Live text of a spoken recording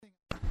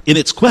In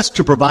its quest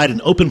to provide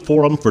an open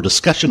forum for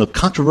discussion of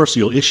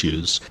controversial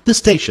issues, this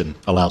station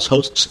allows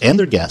hosts and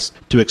their guests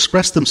to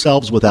express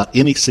themselves without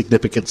any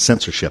significant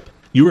censorship.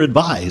 You are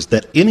advised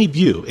that any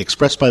view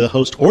expressed by the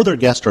host or their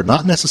guest are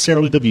not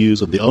necessarily the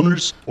views of the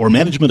owners or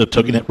management of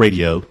TogiNet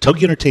Radio,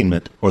 Togi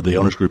Entertainment, or the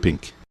Owners Group,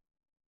 Inc.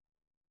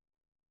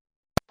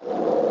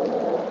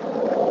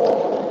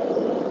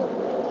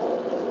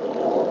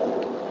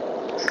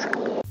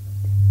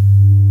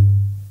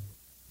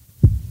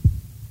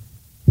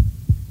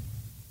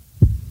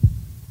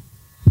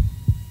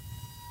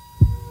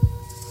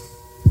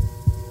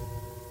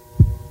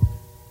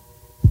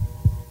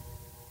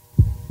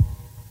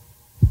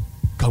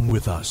 Come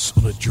with us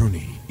on a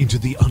journey into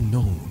the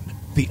unknown,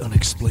 the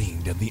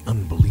unexplained, and the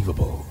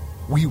unbelievable.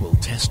 We will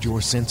test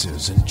your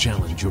senses and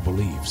challenge your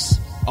beliefs.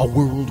 A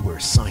world where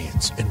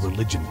science and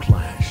religion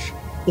clash.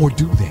 Or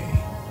do they?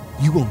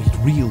 You will meet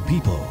real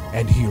people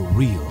and hear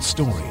real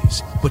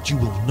stories, but you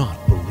will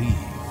not believe.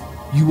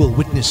 You will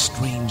witness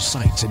strange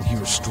sights and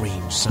hear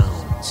strange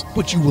sounds,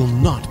 but you will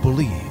not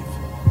believe.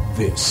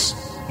 This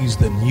is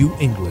the New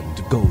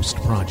England Ghost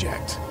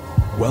Project.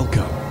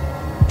 Welcome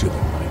to the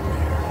nightmare.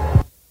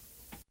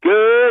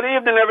 Good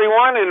evening,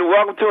 everyone, and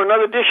welcome to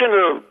another edition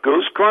of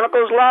Ghost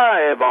Chronicles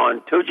Live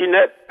on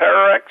TogiNet,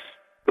 Pararex,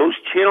 Ghost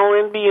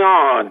Channel, and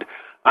beyond.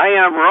 I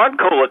am Ron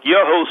Kolick,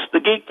 your host, the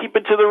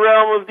gatekeeper to the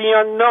realm of the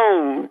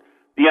unknown,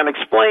 the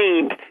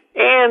unexplained,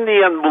 and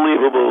the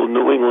unbelievable,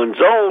 New England's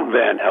own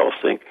Van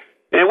Helsing.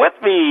 And with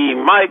me,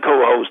 my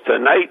co-host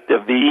tonight, the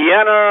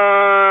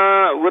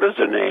Vienna, what is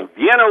her name?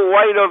 Vienna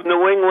White of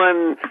New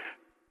England,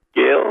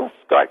 Gail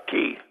Scott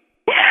Key.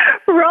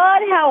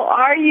 Ron, how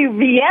are you?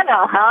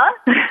 Vienna, huh?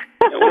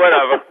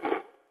 Whatever.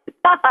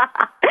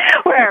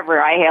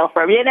 Wherever I hail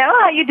from. You know,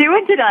 how you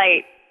doing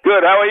tonight?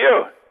 Good, how are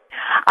you?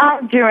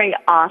 I'm doing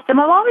awesome.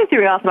 I'm always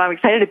doing awesome. I'm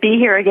excited to be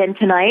here again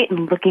tonight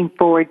and looking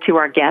forward to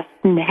our guests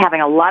and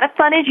having a lot of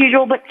fun as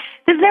usual, but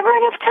there's never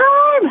enough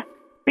time.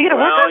 We got to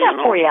work on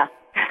that for you.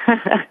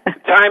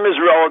 Time is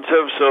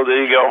relative, so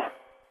there you go.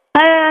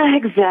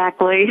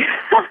 Exactly.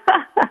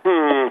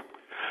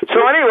 So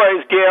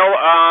anyways, Gail,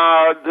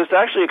 there's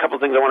actually a couple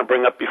of things I want to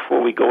bring up before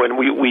we go in.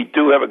 We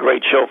do have a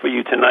great show for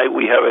you tonight.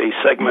 We have a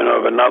segment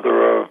of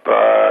another of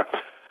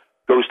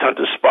Ghost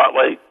Hunter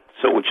Spotlight,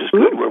 which is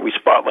good, where we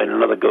spotlight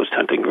another ghost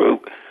hunting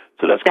group.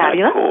 So that's kind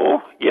of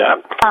cool.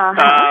 Yeah.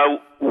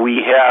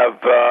 We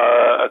have,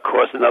 of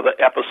course, another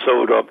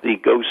episode of the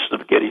Ghosts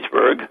of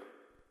Gettysburg.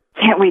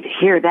 Can't wait to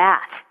hear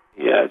that.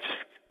 Yeah, it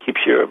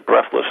keeps you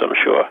breathless, I'm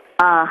sure.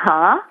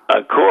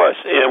 Of course.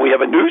 And we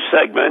have a new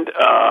segment,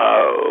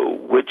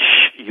 which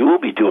you will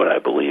be doing, I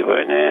believe.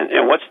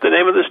 And what's the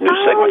name of this new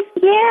segment?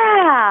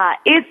 Yeah,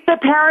 it's the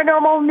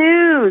Paranormal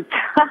News.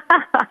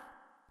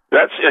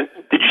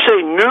 Did you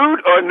say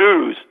nude or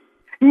news?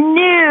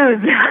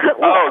 News.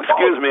 Oh,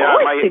 excuse me.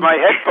 My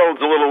headphones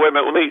a little. Wait a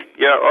minute.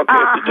 It's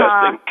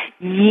adjusting.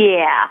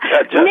 Yeah.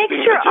 Make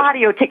sure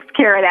audio takes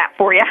care of that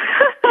for you.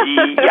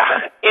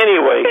 Yeah.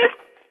 Anyway.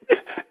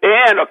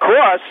 And, of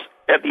course,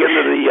 at the end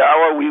of the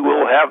hour, we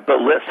will have the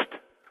list,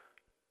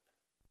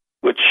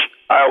 which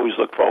I always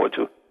look forward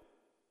to.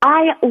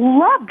 I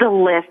love the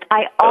list.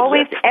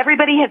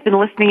 Everybody has been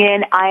listening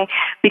in.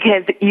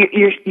 Because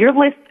your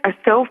lists are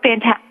so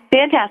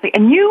fantastic,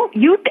 and you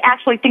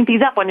actually think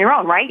these up on your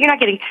own, right?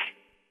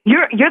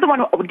 You're the one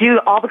who do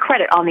all the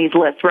credit on these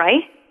lists,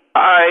 right?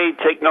 I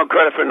take no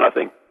credit for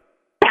nothing.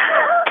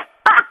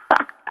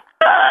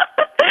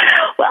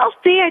 Well,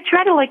 see, I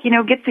try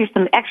to get through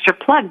some extra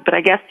plugs, but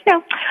I guess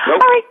Nope. All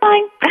right,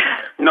 fine.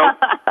 Nope,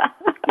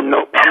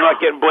 I'm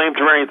not getting blamed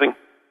for anything.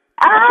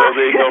 So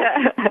there you go.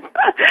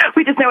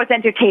 We just know it's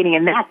entertaining,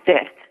 and that's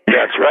it.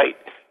 That's right.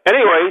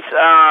 Anyways,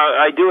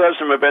 I do have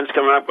some events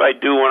coming up I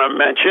do want to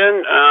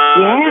mention.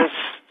 This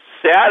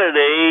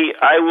Saturday,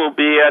 I will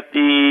be at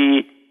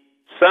the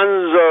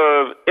Sons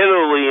of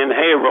Italy in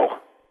Haverhill.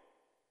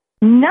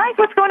 Nice.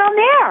 What's going on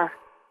there?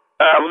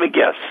 Let me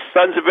guess.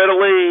 Sons of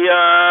Italy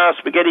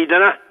spaghetti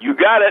dinner? You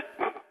got it.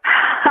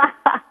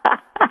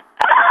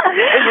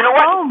 Hey, you know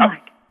what? Oh, my.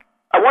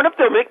 I wonder if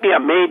they'll make me a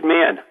made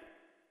man.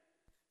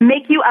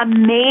 Make you a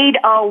maid?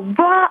 A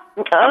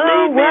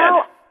made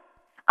man.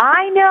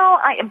 I know.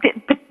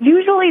 But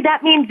usually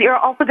that means you're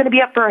also going to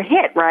be up for a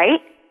hit, right?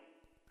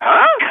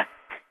 Huh?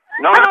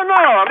 No.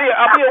 I'll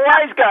be a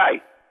wise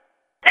guy.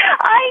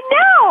 I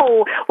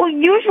know. Well,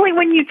 usually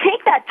when you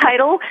take that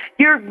title,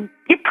 you're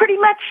pretty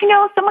much,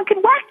 someone can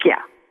whack you,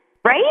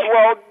 right?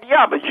 Well,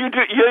 yeah, but you're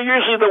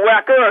usually the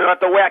whacker, not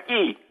the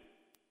wacky.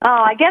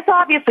 Oh, I guess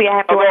obviously I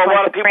have to. Although a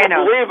lot of people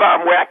believe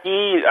I'm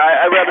wacky,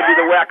 I'd rather be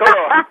the whacker.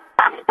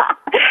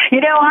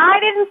 I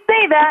didn't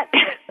say that.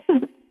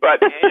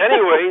 But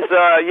anyways,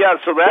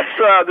 so that's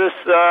this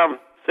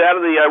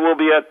Saturday. I will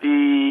be at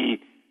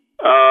the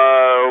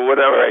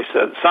whatever I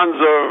said, Sons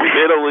of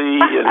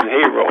Italy in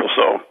Haverhill.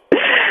 So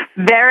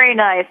very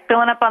nice,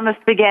 filling up on the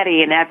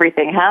spaghetti and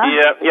everything, huh?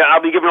 Yeah.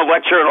 I'll be giving a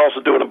lecture and also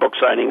doing a book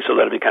signing, so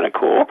that'll be kind of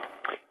cool.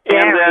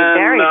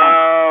 Very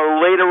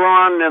nice. Later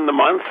on in the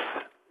month,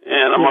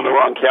 and I'm on the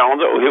wrong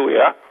calendar. Oh, here we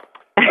are.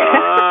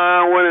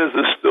 When is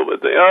this still a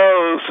day?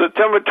 Oh,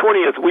 September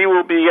 20th. We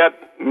will be at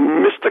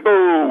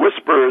Mystical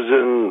Whispers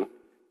in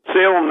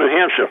Salem, New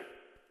Hampshire.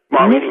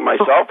 Meeting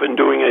myself and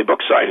doing a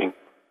book signing.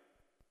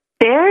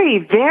 Very,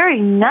 very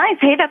nice.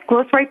 Hey, that's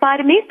close right by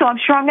to me, so I'm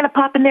sure I'm going to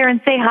pop in there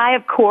and say hi,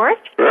 of course.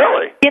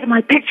 Really? Get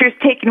my pictures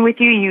taken with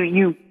you.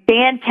 You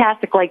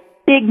fantastic, like,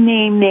 big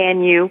name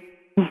man, you.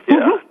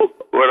 Yeah,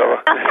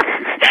 whatever.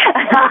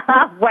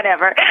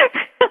 Whatever.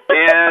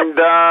 And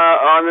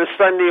on this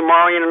Sunday,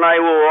 Marion and I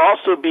will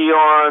also be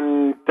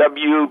on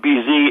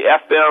WBZ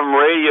FM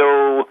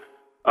radio.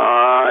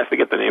 I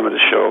forget the name of the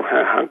show.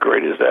 How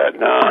great is that?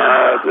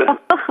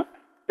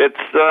 It's,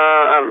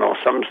 I don't know,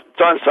 it's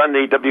on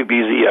Sunday,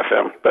 WBZ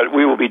FM, but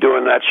we will be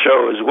doing that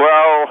show as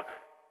well.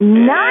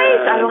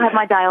 Nice. I will have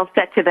my dial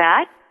set to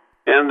that.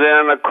 And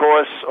then, of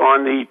course,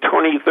 on the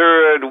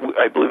 23rd,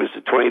 I believe it's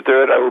the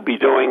 23rd, I will be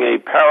doing a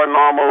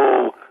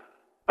paranormal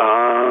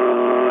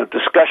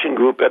discussion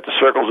group at the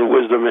Circles of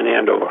Wisdom in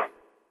Andover.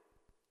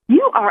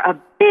 You are a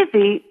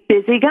busy,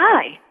 busy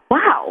guy.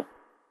 Wow.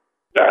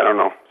 I don't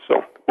know,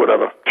 so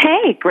whatever.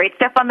 Hey, great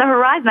stuff on the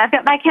horizon. I've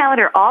got my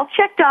calendar all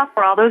checked off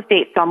for all those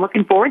dates, so I'm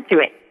looking forward to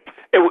it.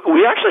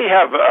 We actually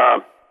have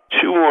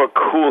two more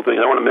cool things.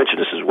 I want to mention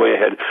this is way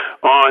ahead.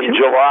 On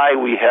July,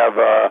 we have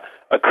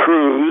a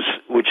cruise,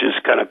 which is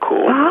kind of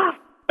cool.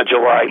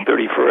 July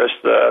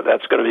 31st,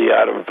 that's going to be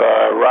out of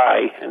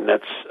Rye, and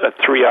that's a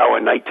 3-hour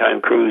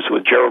nighttime cruise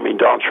with Jeremy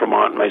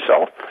D'Entremont and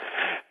myself.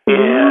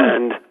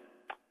 And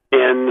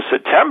in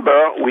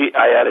September,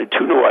 I added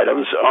 2 new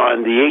items.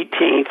 On the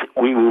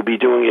 18th, we will be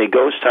doing a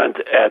ghost hunt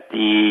at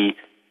the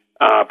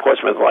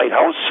Portsmouth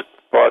Lighthouse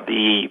for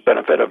the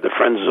benefit of the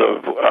Friends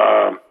of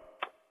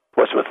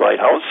Portsmouth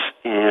Lighthouse,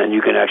 and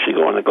you can actually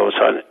go on the ghost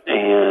hunt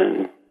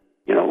and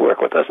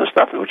work with us and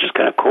stuff, which is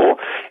kind of cool.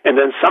 And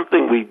then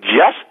something we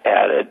just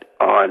added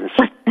on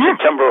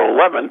September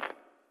 11th,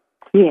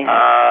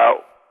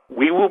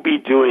 we will be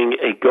doing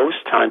a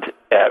ghost hunt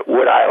at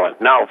Wood Island.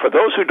 Now, for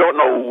those who don't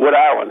know Wood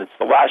Island, it's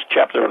the last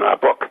chapter in our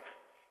book.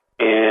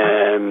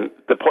 And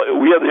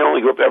we are the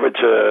only group ever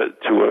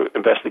to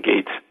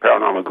investigate,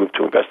 paranormal group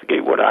to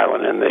investigate Wood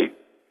Island. And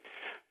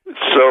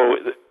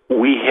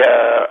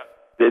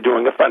they're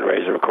doing a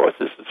fundraiser, of course.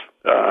 This is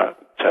to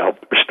help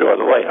restore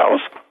the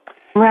lighthouse.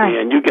 Right.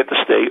 And you get to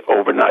stay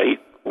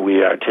overnight.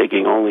 We are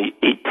taking only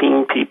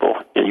 18 people,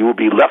 and you will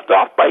be left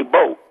off by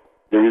boat.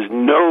 There is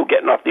no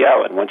getting off the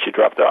island once you're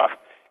dropped off.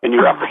 And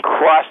you have to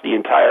cross the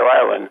entire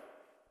island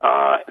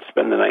and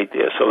spend the night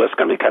there. So that's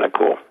going to be kind of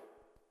cool.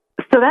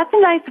 So that's a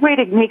nice way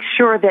to make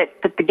sure that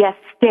the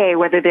guests stay,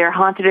 whether they're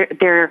haunted or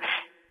they're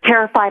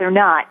terrified or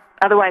not.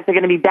 Otherwise, they're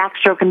going to be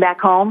backstroking back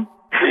home.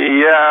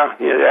 Yeah,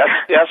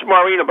 ask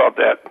Maureen about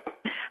that.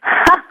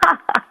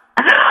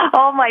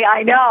 Oh my,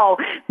 I know.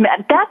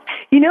 That's,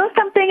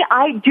 something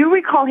I do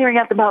recall hearing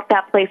about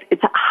that place.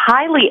 It's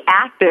highly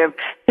active.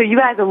 So you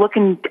guys are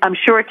looking, I'm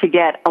sure, to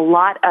get a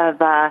lot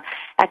of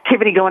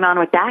activity going on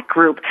with that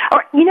group.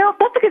 Or,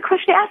 that's a good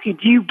question to ask you.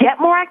 Do you get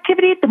more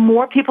activity the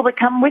more people that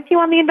come with you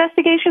on the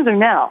investigations, or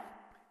no?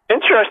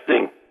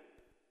 Interesting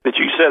that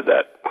you said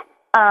that.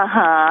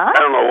 I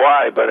don't know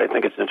why, but I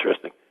think it's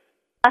interesting.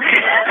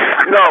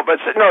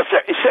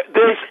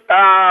 There's,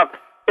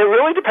 it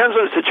really depends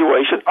on the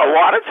situation. A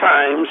lot of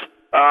times,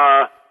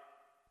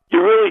 you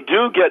really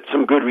do get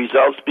some good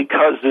results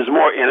because there's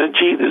more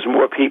energy, there's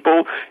more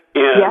people,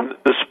 and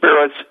the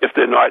spirits, if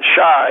they're not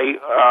shy,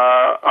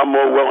 are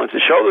more willing to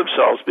show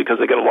themselves because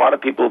they get a lot of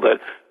people that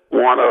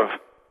want to,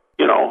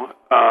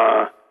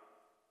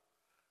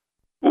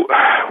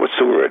 what's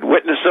the word?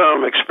 Witness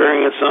them,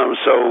 experience them.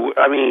 So,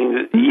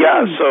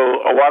 so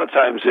a lot of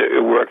times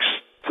it works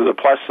to the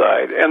plus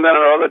side. And then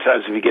at other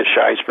times, if you get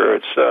shy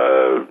spirits,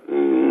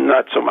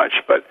 not so much.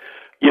 But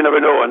you never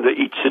know under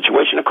each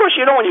situation. Of course,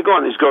 when you go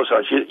on these ghost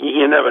hunts,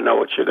 you never know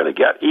what you're going to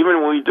get.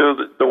 Even when we do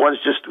the ones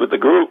just with the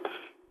group,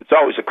 it's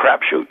always a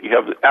crapshoot. You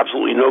have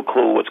absolutely no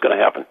clue what's going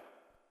to happen.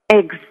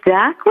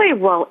 Exactly.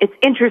 Well, it's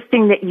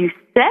interesting that you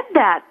said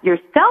that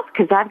yourself,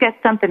 because I've got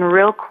something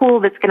real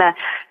cool that's going to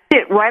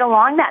fit right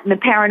along that in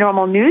the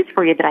paranormal news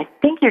for you that I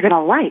think you're going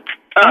to like.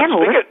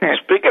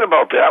 Speaking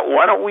about that,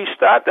 why don't we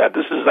start that?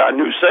 This is our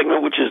new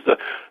segment, which is the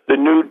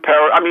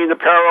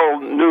parallel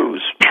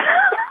news.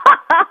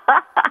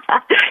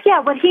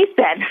 Yeah, what he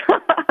said.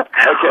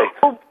 Okay.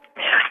 Well,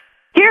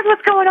 here's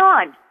what's going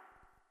on.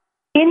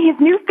 In his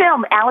new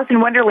film, Alice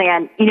in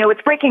Wonderland,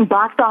 it's breaking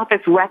box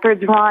office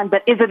records, Ron,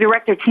 but is the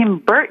director Tim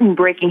Burton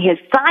breaking his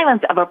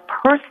silence of a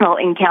personal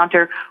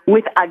encounter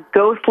with a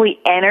ghostly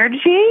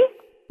energy?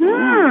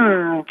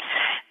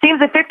 Seems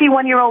the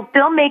 51-year-old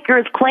filmmaker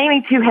is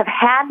claiming to have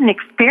had an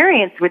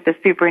experience with the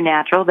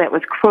supernatural that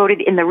was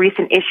quoted in the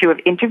recent issue of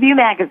Interview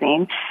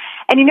magazine.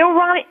 And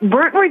Ron,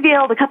 Burton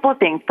revealed a couple of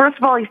things. First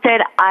of all, he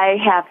said, I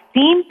have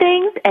seen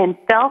things and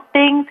felt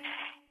things,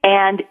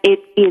 and it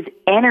is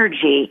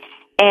energy.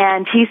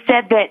 And he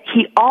said that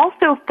he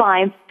also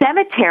finds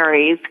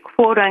cemeteries,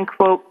 quote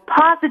unquote,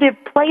 positive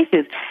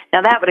places.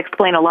 Now that would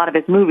explain a lot of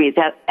his movies.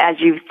 As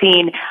you've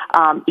seen,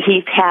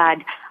 he's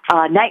had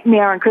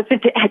Nightmare on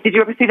Christmas. Did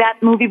you ever see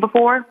that movie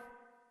before?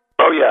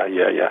 Oh,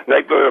 yeah.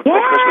 Nightmare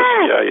Before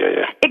Christmas.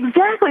 Yeah.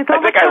 Exactly.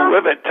 I think I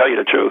live it, tell you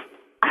the truth.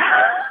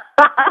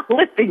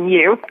 Listen,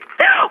 you.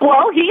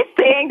 Well, he's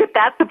saying that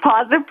that's a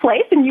positive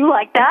place, and you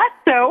like that.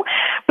 So,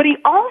 but he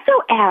also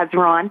adds,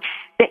 Ron,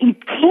 that you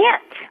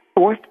can't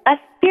force a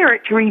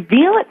spirit to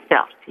reveal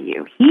itself to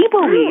you. He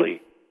believes.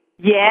 Really?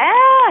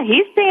 Yeah,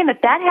 he's saying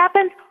that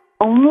happens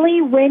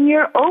only when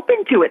you're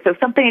open to it. So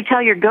something to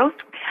tell your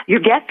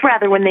guests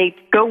rather, when they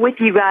go with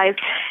you guys,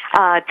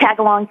 tag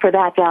along for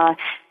that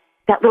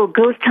little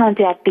ghost hunt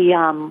at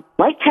the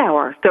light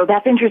tower. So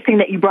that's interesting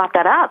that you brought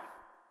that up.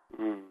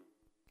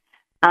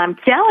 I'm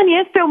telling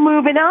you. So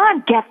moving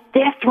on. Guess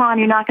this, Ron.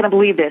 You're not going to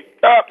believe this.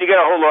 Oh, you got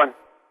to hold on.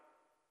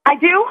 I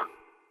do?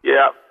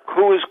 Yeah.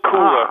 Who is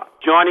cooler,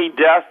 Johnny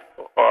Depp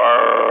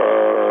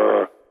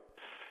or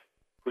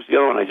who's the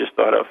other one I just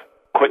thought of?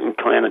 Quentin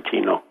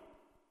Tarantino.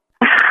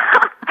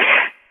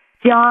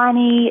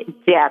 Johnny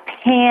Depp,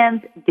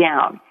 hands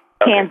down.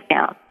 Okay. Hands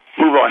down.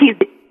 Move on.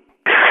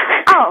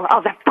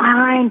 That's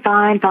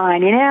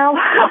fine, you know?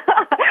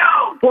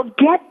 Well,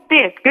 get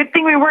this. Good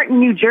thing we weren't in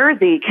New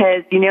Jersey,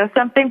 because you know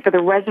something? For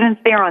the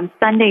residents there on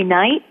Sunday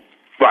night,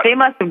 What? They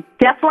must have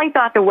definitely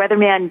thought the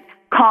weatherman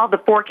called the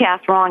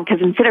forecast wrong,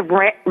 because instead of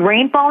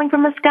rain falling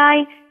from the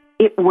sky,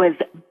 it was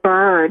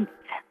birds.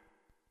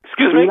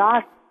 Excuse me?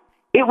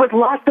 It was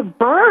lots of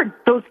birds.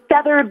 Those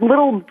feathered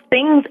little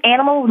things,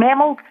 animals,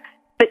 mammals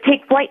that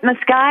take flight in the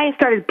sky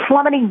started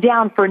plummeting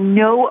down for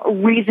no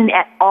reason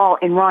at all.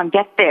 And Ron,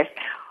 get this.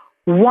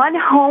 One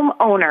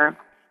homeowner,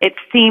 it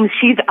seems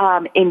she's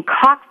in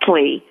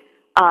Coxley,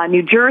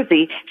 New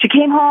Jersey. She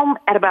came home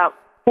at about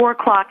 4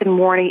 o'clock in the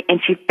morning,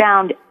 and she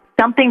found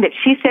something that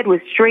she said was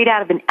straight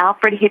out of an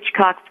Alfred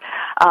Hitchcock's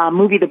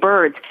movie, The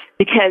Birds,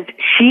 because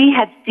she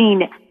had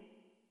seen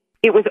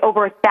it was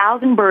over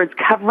 1,000 birds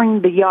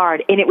covering the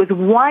yard, and it was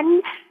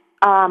one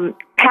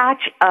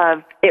patch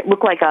of, it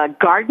looked like a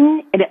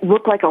garden, and it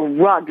looked like a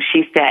rug,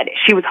 she said.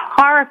 She was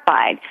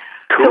horrified.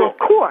 Cool. So, of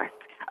course,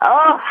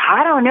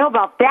 I don't know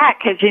about that,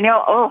 because, you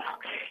know,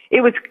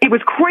 it was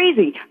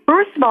crazy.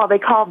 First of all, they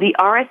called the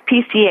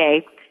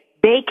RSPCA.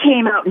 They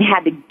came out and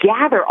had to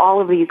gather all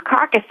of these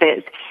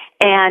carcasses,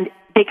 and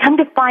they come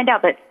to find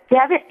out that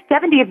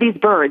 70 of these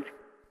birds,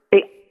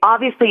 they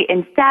obviously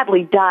and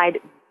sadly died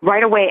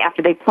right away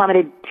after they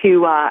plummeted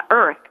to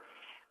Earth.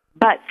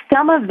 But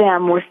some of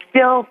them were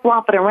still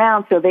flopping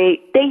around, so they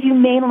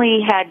humanely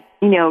had,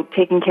 you know,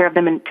 taken care of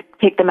them and to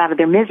take them out of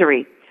their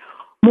misery.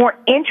 More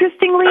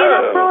interestingly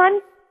enough,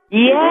 Ron,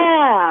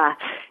 yeah,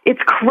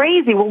 it's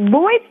crazy. Well,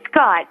 Lloyd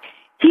Scott,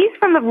 he's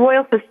from the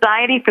Royal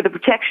Society for the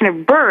Protection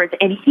of Birds,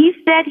 and he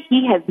said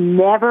he has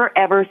never,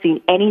 ever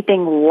seen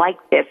anything like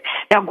this.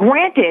 Now,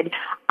 granted,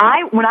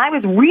 when I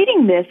was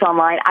reading this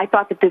online, I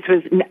thought that this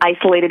was an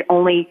isolated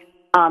only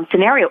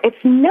scenario.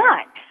 It's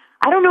not.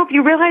 I don't know if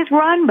you realize,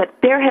 Ron, but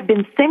there have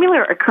been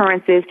similar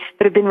occurrences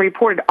that have been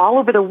reported all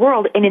over the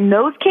world, and in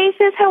those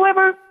cases,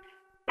 however,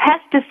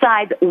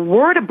 pesticides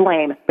were to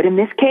blame. But in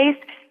this case,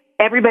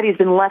 everybody's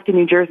been left in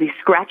New Jersey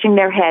scratching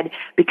their head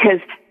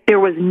because there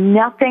was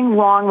nothing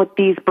wrong with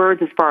these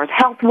birds as far as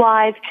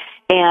health-wise,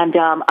 and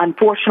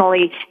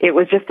unfortunately, it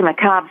was just a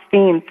macabre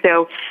scene.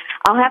 So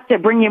I'll have to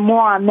bring you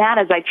more on that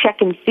as I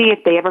check and see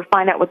if they ever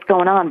find out what's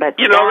going on. But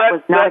you know,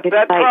 was not a good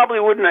that sight. probably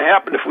wouldn't have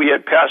happened if we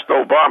had passed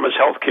Obama's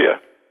health care.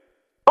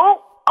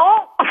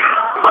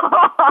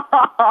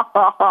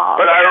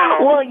 But I don't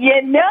know. Well,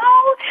 you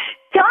know,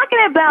 talking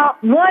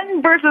about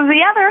one versus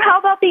the other, how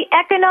about the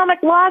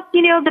economic loss,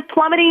 you know, the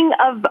plummeting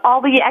of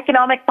all the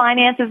economic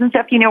finances and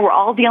stuff, you know, we're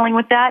all dealing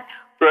with that.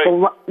 Right.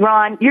 Well,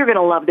 Ron, you're going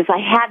to love this. I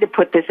had to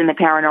put this in the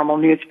paranormal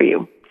news for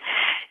you.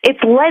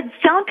 It's led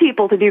some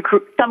people to do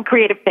some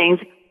creative things.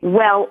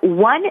 Well,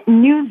 one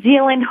New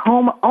Zealand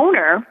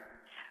homeowner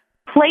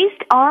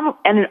placed on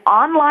an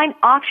online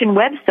auction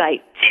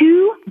website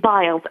 2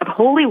 vials of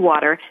holy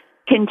water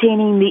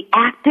containing the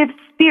active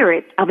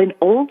spirits of an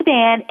old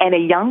man and a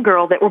young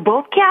girl that were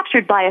both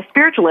captured by a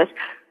spiritualist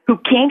who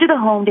came to the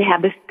home to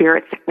have the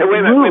spirits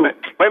removed.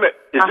 Wait a minute.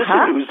 Is this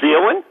in New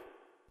Zealand?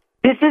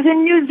 This is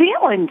in New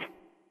Zealand.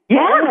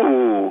 Yeah.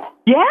 Ooh.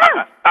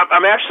 Yeah.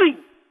 I'm actually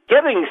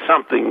getting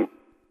something.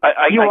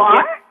 You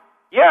are?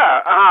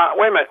 Yeah.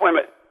 Wait a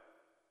minute.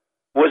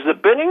 Was the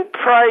bidding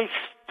price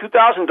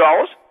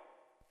 $2,000?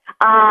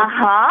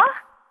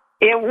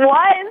 It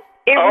was.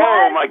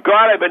 Oh my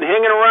God! I've been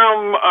hanging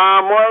around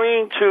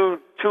Maureen too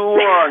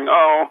long.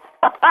 Oh.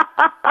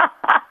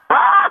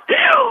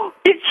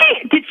 Is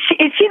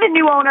she the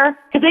new owner?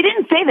 Because they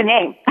didn't say the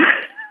name.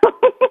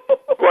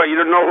 What? You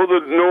don't know who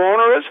the new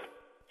owner is?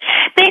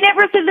 They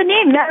never said the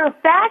name. Matter of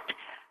fact,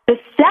 the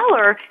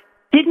seller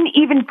didn't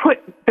even put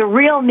the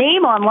real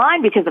name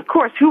online because, of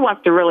course, who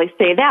wants to really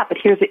say that? But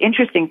here's the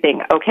interesting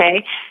thing,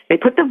 okay? They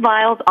put the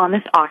vials on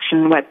this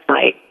auction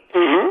website.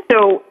 Mm-hmm.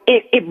 So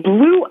it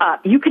blew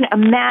up. You can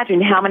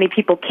imagine how many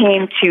people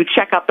came to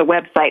check out the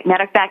website.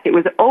 Matter of fact, it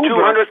was over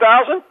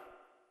 200,000.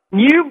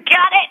 You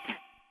got it.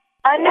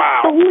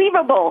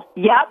 Unbelievable.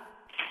 Wow. Yep.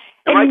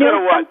 Am I good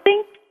or what?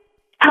 Something?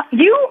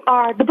 You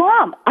are the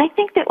bomb. I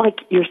think that, like,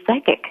 you're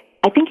psychic.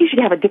 I think you should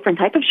have a different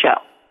type of show.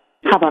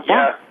 How about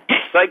that?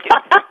 Psychic,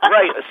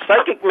 right, a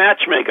psychic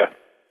matchmaker.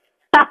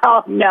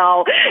 Oh,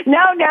 no.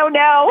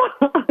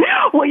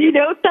 Well, you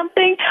know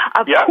something?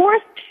 Of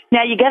course,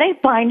 now you got to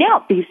find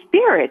out these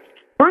spirits.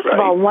 First of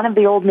all, one of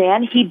the old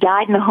men, he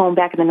died in the home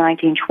back in the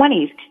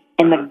 1920s,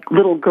 and the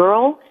little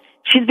girl,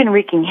 she's been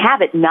wreaking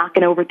havoc,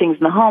 knocking over things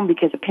in the home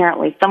because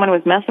apparently someone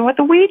was messing with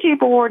the Ouija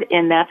board,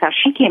 and that's how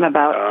she came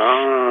about.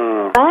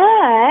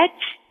 But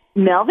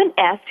Melvin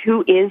S.,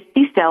 who is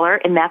the seller,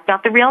 and that's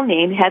not the real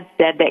name, had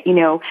said that,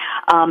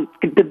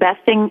 the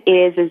best thing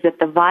is that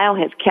the vial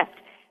has kept,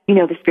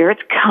 the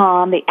spirits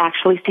calm. They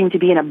actually seem to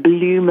be in a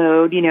blue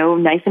mode,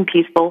 nice and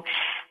peaceful.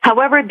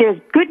 However, there's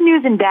good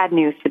news and bad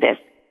news to this.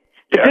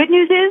 The good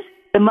news is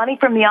the money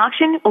from the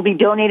auction will be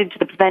donated to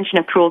the prevention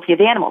of cruelty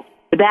of animals.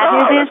 The bad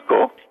news is,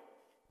 cool.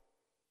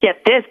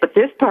 Get this, but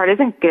this part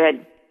isn't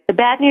good. The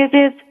bad news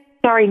is,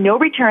 sorry, no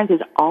returns as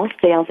all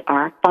sales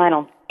are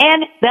final.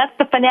 And that's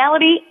the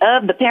finality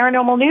of the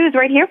paranormal news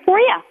right here for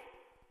you.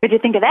 What'd you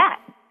think of that?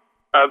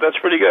 That's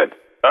pretty good.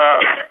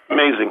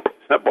 Amazing.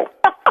 Simple.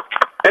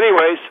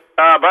 Anyways,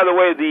 by the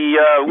way, the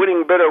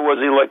winning bidder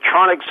was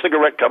Electronic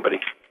Cigarette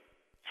Company.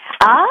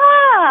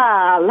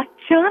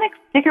 Electronic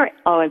cigarette.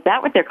 Oh, is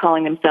that what they're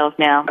calling themselves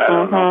now? I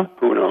don't know.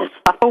 Who knows?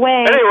 Off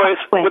away. Anyways,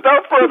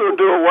 without further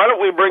ado, why don't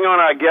we bring on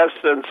our guest,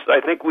 since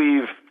I think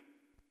we've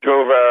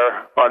drove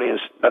our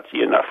audience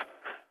nutsy enough.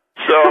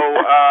 So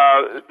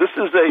this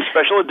is a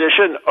special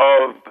edition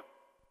of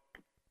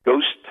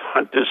Ghost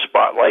Hunter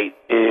Spotlight,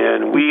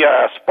 and we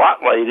are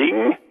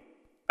spotlighting.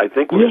 I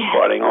think we're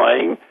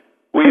spotlighting.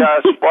 We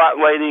are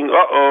spotlighting.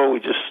 We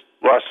just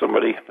lost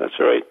somebody. That's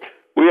all right.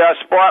 We are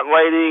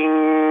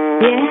spotlighting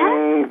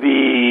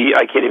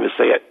I can't even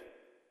say it.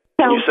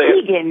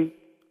 Sauhegan.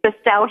 The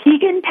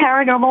Sauhegan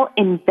Paranormal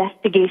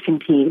Investigation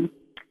Team.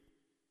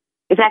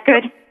 Is that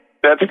good?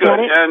 That's good.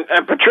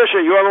 And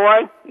Patricia, you on the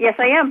line? Yes,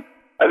 I am.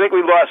 I think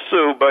we lost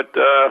Sue, but...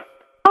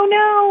 Oh,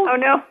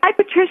 no. Hi,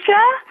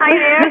 Patricia. Hi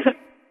there.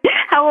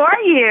 How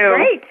are you?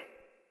 Great.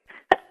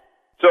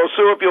 So,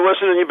 Sue, if you're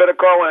listening, you better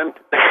call in.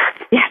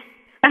 Yes.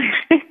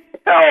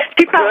 Help.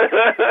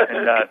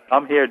 And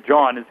I'm here.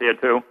 John is here,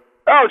 too.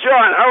 Oh,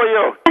 John, how are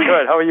you?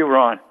 Good. How are you,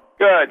 Ron?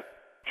 Good.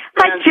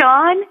 Hi,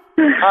 John.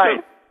 Hi.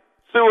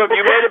 Sue, have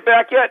you made it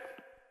back yet?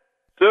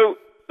 Sue.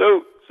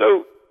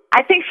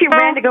 I think she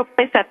ran to go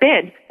place that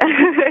bid.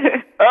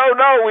 Oh,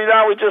 no,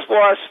 we just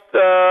lost...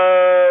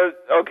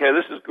 okay,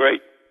 this is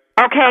great.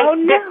 Okay. Oh,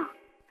 no.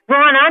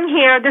 Ron, I'm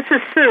here. This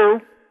is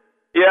Sue.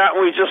 Yeah,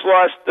 we just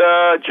lost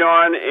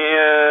John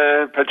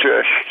and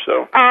Patricia,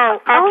 so... Oh,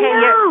 okay. Oh,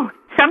 no.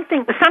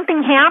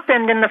 Something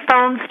happened and the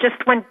phones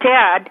just went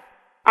dead.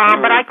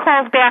 But I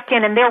called back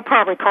in, and they'll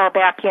probably call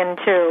back in,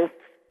 too.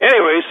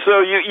 Anyway,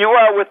 so you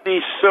are with the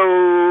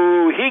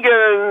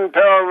Sauhegan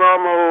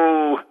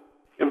Paranormal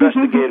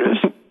Investigators.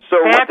 So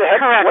That's what the heck?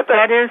 correct.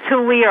 That is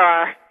who we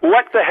are.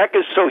 What the heck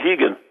is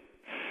Sauhegan?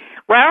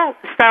 Well,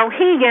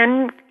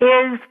 Sauhegan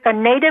is a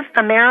Native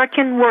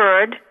American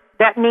word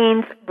that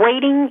means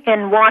waiting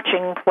and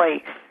watching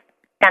place.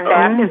 And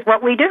that is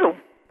what we do.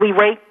 We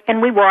wait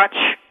and we watch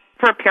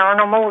for a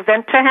paranormal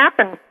event to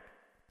happen.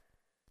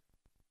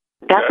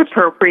 That's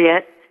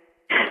appropriate.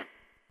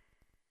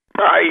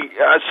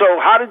 So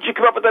how did you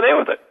come up with the name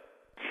of it?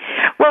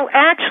 Well,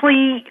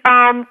 actually,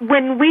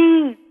 when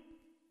we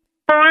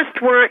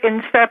first were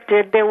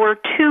incepted, there were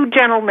two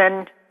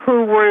gentlemen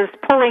who was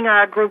pulling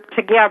our group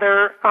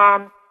together.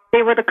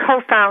 They were the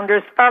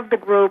co-founders of the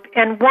group,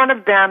 and one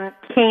of them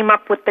came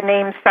up with the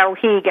name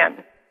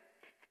Sauhegan.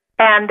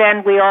 And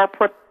then we all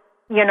put,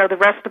 the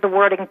rest of the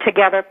wording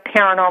together,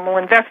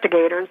 Paranormal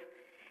Investigators.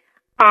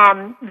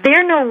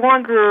 They're no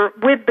longer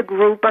with the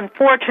group.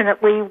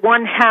 Unfortunately,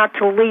 one had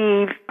to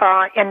leave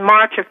in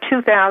March of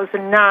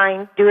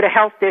 2009 due to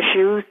health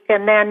issues,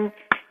 and then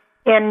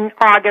in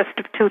August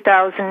of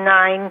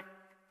 2009,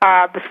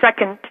 the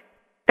second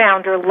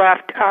founder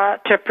left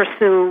to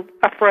pursue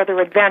a further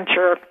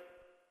adventure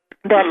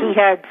that he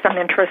had some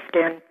interest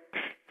in.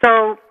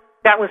 So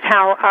that was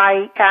how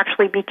I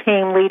actually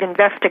became lead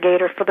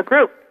investigator for the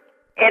group.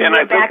 And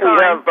I think we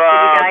have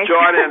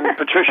John and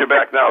Patricia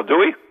back now, do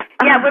we?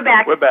 Yeah, we're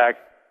back. We're back.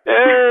 Hey!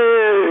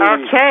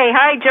 Okay.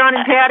 Hi, John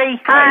and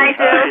Patty. Hi,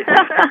 Sue.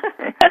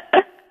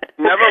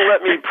 Never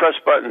let me press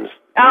buttons.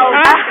 Oh,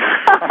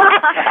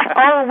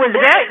 was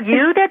that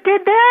you that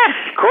did that?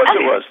 Of course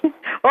it was.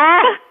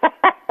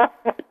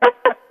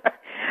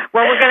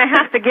 Well, we're going to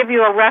have to give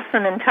you a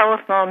lesson in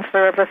telephone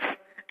service.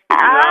 No,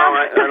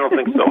 I don't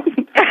think so.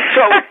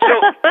 So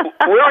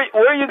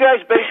where are you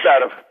guys based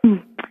out of?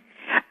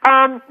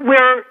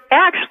 We're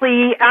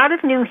actually out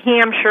of New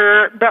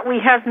Hampshire, but we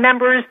have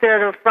members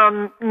that are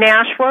from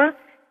Nashua,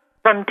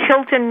 from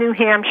Tilton, New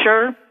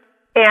Hampshire,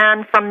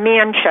 and from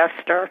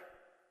Manchester.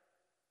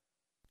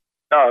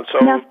 Oh, so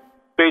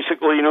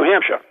basically New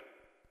Hampshire.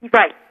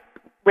 Right.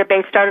 We're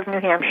based out of New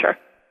Hampshire.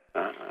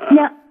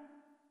 Now,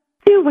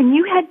 Sue, when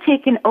you had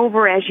taken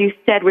over, as you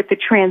said, with the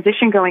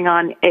transition going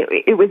on,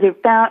 there was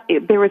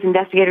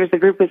investigators. The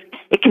group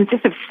it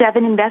consists of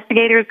 7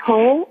 investigators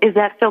whole. Is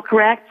that still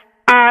correct?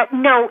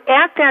 No,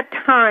 at that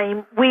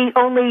time, we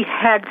only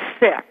had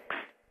 6.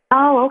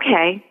 Oh,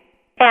 okay.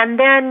 And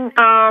then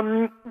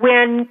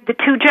when the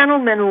two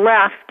gentlemen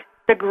left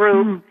the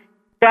group,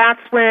 that's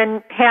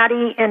when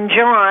Patty and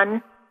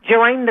John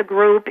joined the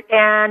group,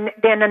 and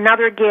then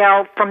another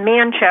gal from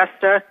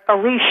Manchester,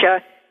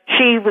 Alicia,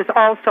 she was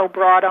also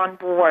brought on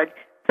board.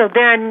 So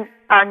then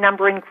our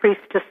number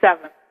increased to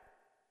 7.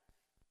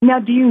 Now,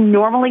 do you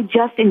normally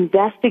just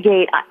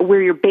investigate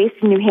where you're based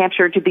in New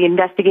Hampshire? Do the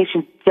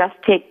investigations just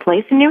take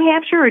place in New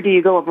Hampshire, or do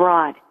you go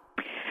abroad?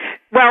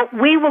 Well,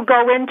 we will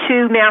go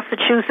into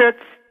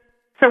Massachusetts,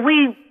 so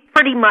we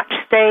pretty much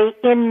stay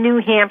in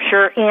New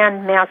Hampshire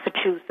and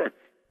Massachusetts.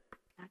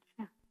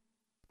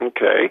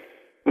 Okay.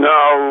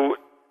 Now,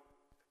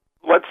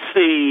 let's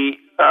see.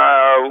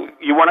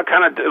 You want to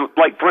kind of,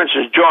 like, for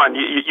instance, John,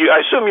 I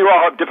assume you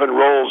all have different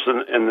roles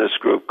in this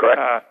group,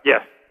 correct?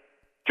 Yes.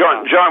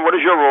 John, what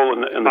is your role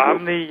in the group?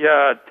 I'm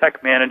the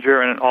tech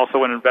manager and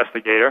also an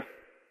investigator.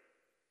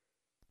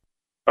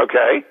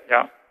 Okay.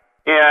 Yeah.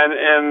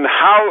 And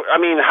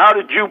how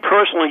did you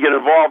personally get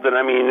involved in it?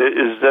 I mean,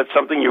 is that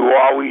something you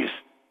always,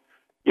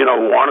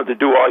 wanted to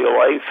do all your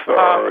life?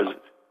 Or is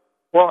it...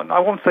 Well, I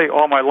won't say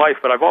all my life,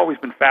 but I've always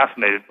been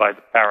fascinated by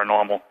the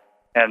paranormal.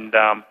 And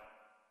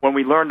when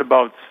we learned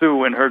about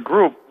Sue and her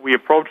group, we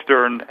approached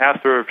her and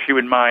asked her if she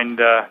would mind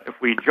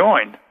if we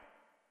joined.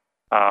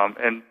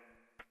 And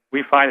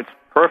we find it's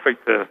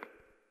perfect to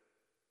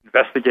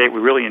investigate.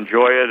 We really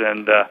enjoy it.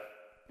 And,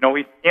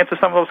 we answer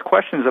some of those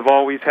questions I've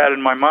always had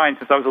in my mind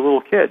since I was a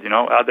little kid.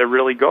 Are there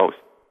really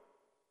ghosts?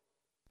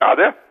 Are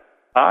there?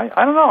 I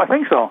don't know. I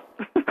think so.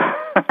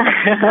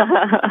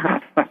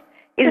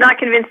 He's not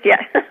convinced yet.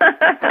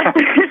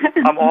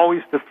 I'm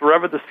always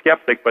forever the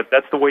skeptic, but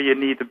that's the way you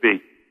need to be.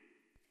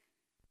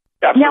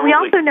 Absolutely.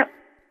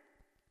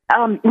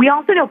 Now, we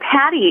also know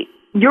Patty,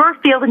 you're a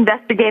field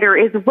investigator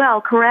as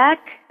well,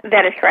 correct?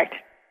 That is correct.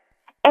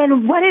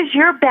 And what is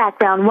your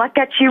background? What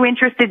got you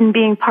interested in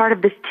being part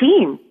of this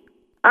team?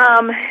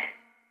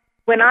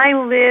 When I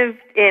lived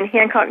in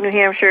Hancock, New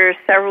Hampshire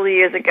several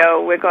years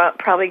ago, we're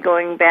probably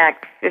going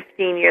back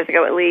 15 years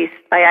ago at least,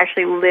 I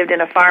actually lived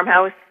in a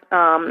farmhouse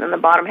in the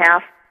bottom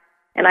half,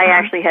 and I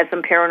actually had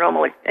some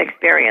paranormal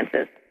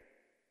experiences.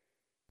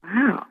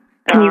 Wow.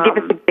 Can you give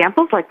us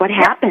examples? Like what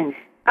happened?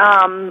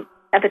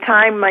 At the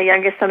time, my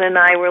youngest son and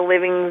I were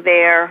living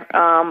there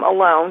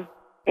alone,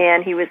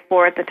 and he was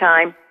 4 at the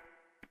time,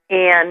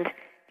 and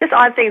just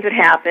odd things would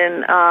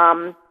happen.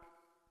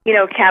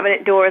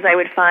 Cabinet doors I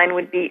would find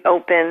would be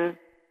open,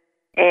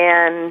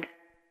 and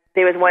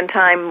there was one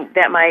time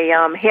that my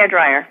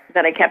hairdryer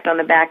that I kept on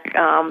the back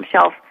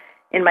shelf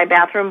in my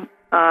bathroom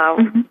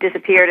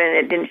disappeared, and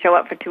it didn't show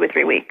up for 2 or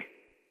 3 weeks.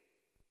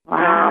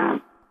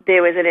 Wow.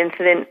 There was an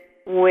incident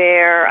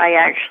where I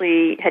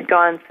actually had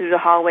gone through the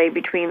hallway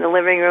between the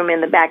living room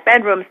and the back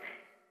bedrooms,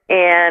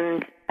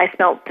 and I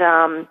smelt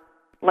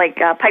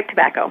pipe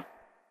tobacco,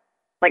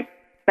 like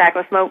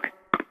tobacco smoke.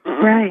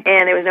 Right.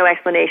 And there was no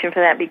explanation for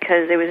that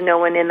because there was no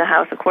one in the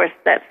house, of course,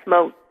 that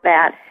smoked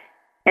that.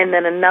 And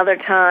then another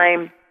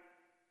time,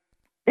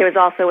 there was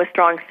also a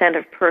strong scent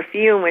of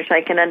perfume, which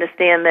I can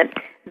understand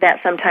that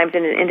sometimes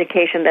is an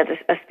indication that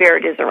a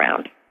spirit is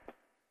around.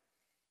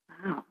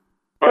 Wow.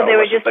 So there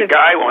was just a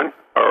guy one,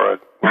 or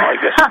I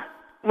guess.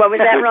 What was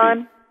that,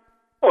 Ron?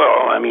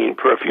 Well, I mean,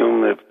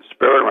 perfume, the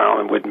spirit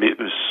around it would be, it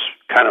was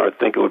kind of, I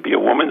think it would be a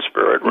woman's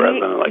spirit rather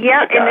than like a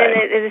guy. And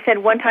then, as I said,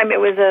 one time it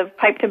was a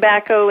pipe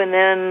tobacco, and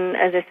then,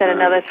 as I said,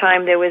 another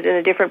time there was in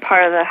a different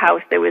part of the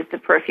house, there was the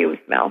perfume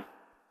smell.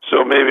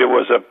 So maybe it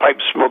was a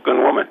pipe-smoking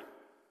woman.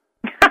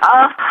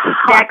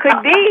 That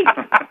could be.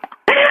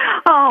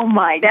 Oh,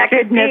 my that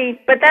goodness.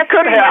 Could be. But that's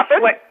could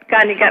happen. What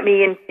kind of got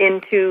me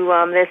into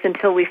this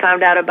until we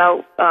found out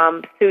about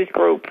Sue's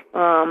group.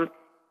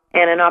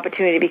 And an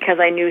opportunity,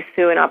 because I knew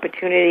Sue, an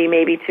opportunity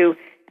maybe to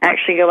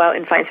actually go out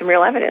and find some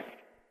real evidence.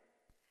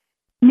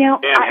 Now,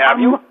 and have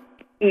you?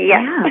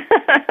 Yeah.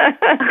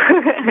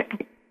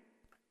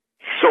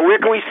 So where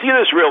can we see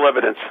this real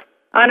evidence?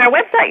 On our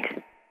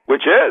website.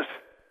 Which is?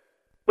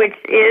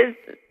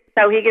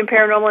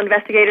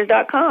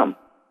 SauheganParanormalInvestigators.com.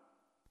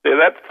 Say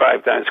that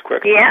 5 times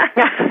quick. Yeah.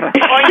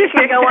 Or you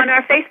can go on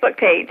our Facebook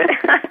page.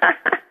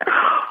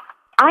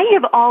 I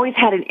have always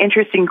had an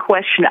interesting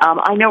question.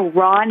 I know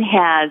Ron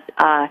has,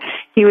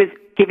 he was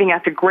giving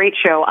us a great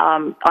show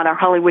on our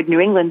Hollywood New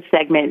England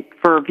segment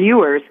for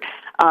viewers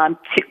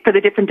for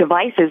the different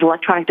devices,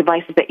 electronic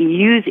devices that you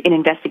use in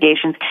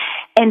investigations.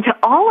 And to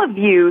all of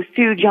you,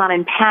 Sue, John,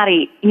 and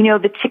Patty,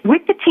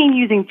 with the team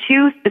using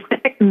 2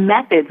 specific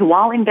methods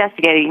while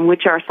investigating,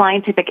 which are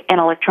scientific and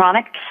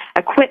electronic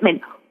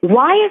equipment,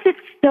 why is it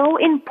so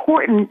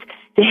important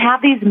to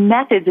have these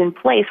methods in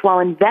place while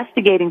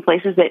investigating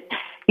places that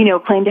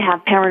claim to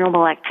have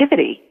paranormal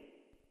activity?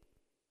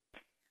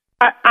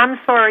 I'm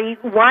sorry,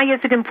 why is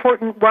it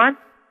important? What?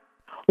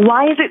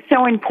 Why is it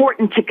so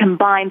important to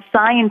combine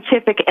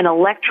scientific and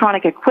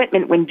electronic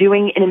equipment when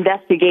doing an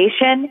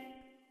investigation?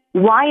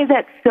 Why is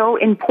that so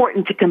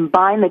important to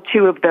combine the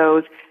 2 of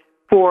those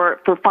for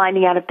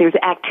finding out if there's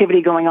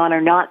activity going on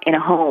or not in a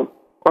home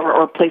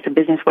or place of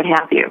business, what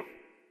have you?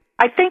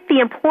 I think the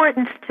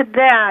importance to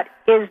that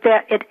is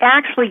that it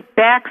actually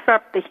backs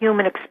up the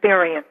human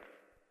experience.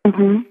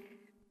 Mm-hmm.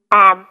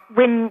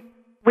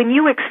 When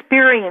you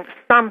experience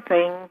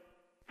something,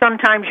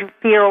 sometimes you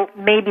feel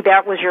maybe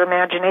that was your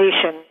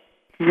imagination.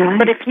 Right.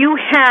 But if you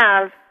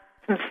have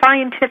some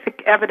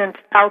scientific evidence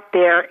out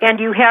there and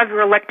you have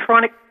your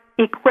electronic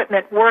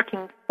equipment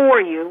working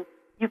for you,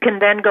 you can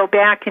then go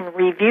back and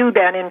review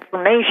that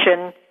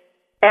information,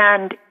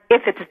 and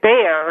if it's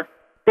there,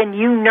 then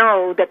you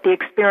know that the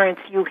experience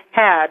you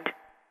had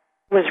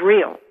was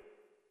real.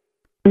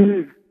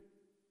 Mm-hmm.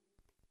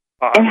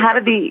 And how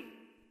did the...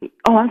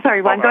 Oh, I'm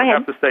sorry, Ron, go ahead. I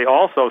have to say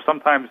also,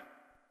 sometimes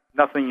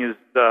nothing is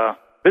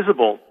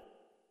visible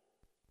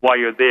while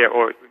you're there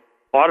or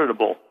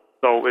auditable,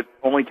 so it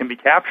only can be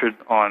captured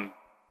on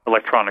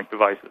electronic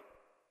devices.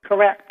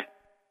 Correct.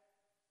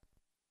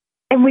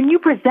 And when you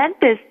present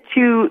this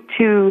to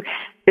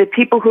the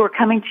people who are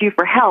coming to you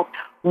for help,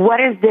 what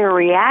is their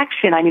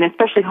reaction? I mean,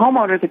 especially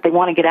homeowners, if they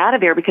want to get out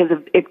of there because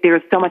if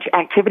there's so much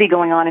activity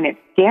going on and it's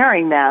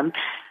scaring them,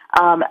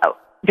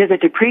 does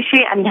it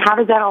depreciate? I mean, how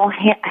does that all,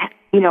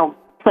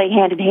 play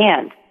hand in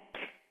hand?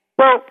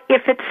 Well,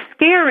 if it's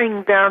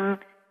scaring them,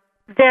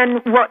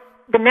 then what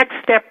the next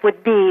step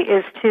would be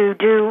is to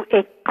do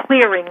a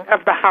clearing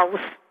of the house,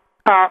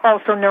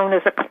 also known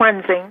as a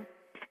cleansing,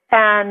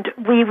 and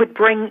we would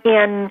bring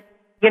in,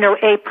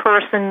 a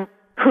person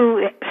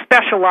who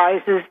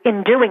specializes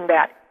in doing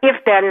that,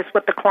 if that is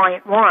what the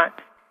client wants.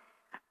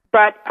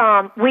 But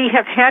we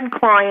have had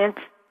clients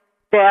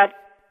that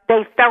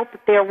they felt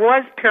that there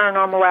was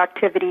paranormal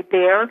activity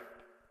there,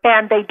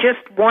 and they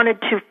just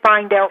wanted to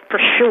find out for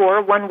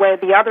sure one way or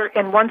the other,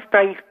 and once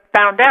they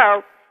found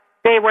out,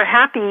 they were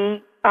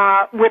happy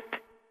with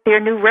their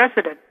new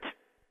resident.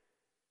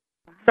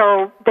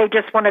 So they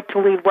just wanted to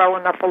leave well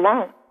enough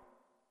alone.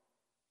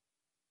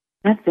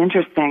 That's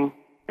interesting.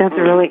 That's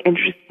really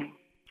interesting.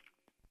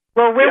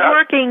 Well, we're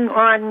working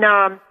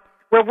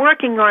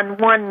on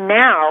one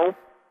now.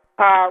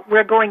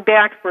 We're going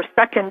back for a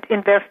second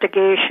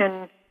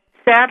investigation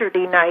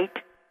Saturday night,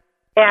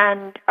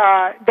 and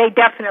they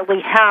definitely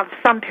have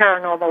some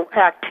paranormal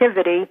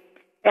activity,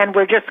 and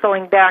we're just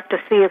going back to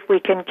see if we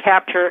can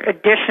capture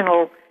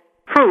additional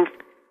proof.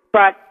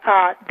 But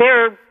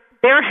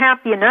they're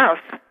happy enough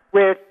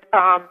with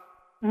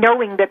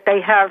knowing that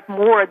they have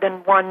more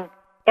than one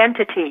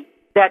entity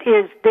that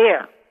is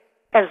there,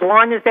 as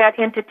long as that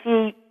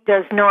entity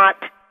does not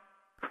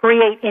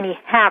create any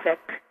havoc.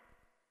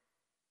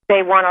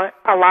 They want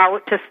to allow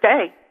it to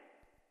stay.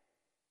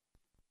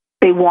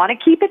 They want to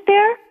keep it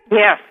there?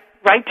 Yes.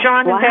 Right,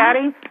 John and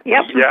Patty?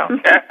 Yep. Yeah.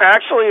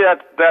 Actually,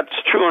 that's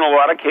true in a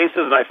lot of cases,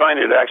 and I find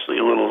it actually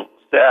a little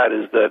sad,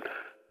 is that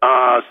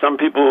some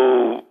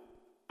people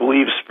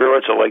believe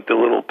spirits are like the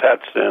little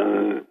pets,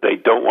 and they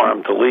don't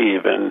want them to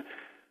leave, and,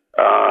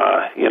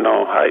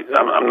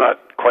 I'm not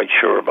quite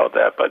sure about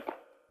that, but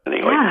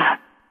anyway. Yeah.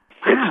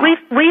 Wow.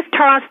 We've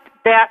tossed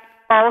that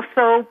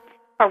also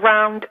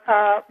around,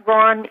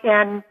 Ron,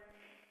 and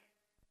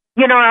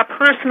our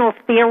personal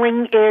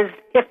feeling is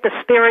if the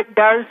spirit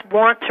does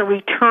want to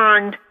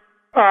return,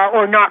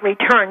 or not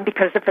return,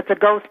 because if it's a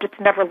ghost, it's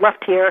never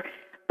left here,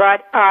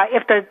 but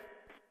if the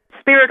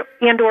spirit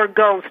and or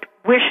ghost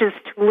wishes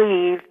to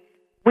leave,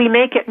 we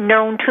make it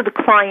known to the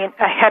client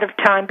ahead of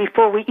time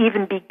before we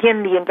even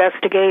begin the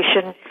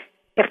investigation.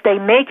 If they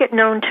make it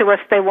known to us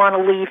they want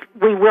to leave,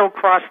 we will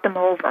cross them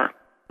over.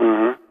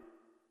 Mm-hmm.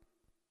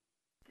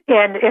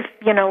 And if,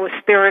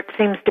 a spirit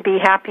seems to be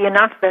happy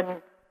enough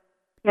and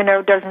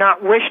does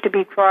not wish to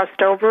be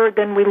crossed over,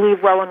 then we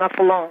leave well enough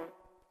alone.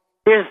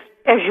 There's,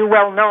 as you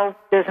well know,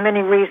 there's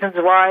many reasons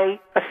why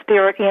a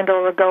spirit and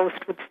or a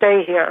ghost would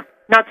stay here.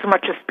 Not so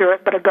much a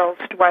spirit, but a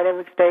ghost, why they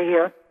would stay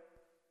here.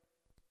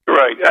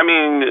 Right. I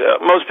mean,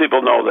 most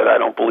people know that I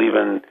don't believe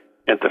in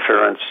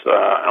interference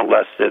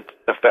unless it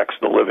affects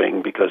the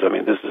living, because,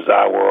 this is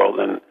our world,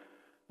 and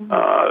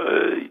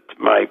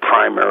my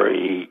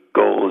primary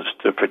goal is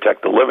to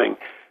protect the living.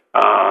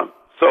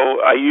 So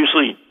I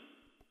usually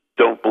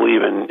don't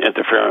believe in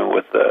interfering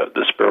with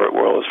the spirit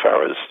world as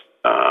far as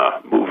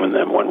moving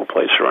them one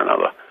place or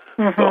another.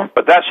 Mm-hmm. So,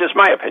 but that's just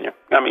my opinion.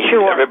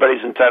 Sure.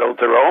 Everybody's entitled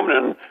to their own,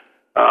 and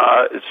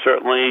it's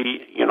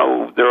certainly,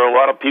 there are a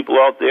lot of people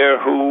out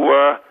there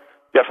who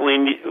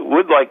definitely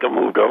would like them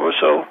moved over,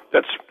 so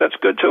that's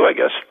good too, I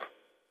guess.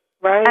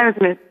 Right.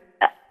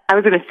 I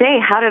was going to say,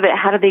 how do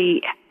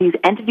these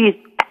entities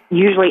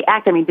usually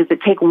act? Does it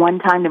take one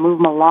time to move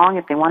them along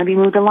if they want to be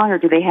moved along, or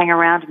do they hang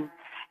around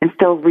and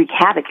still wreak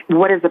havoc?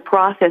 What is the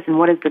process and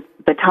what is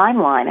the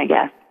timeline, I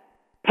guess?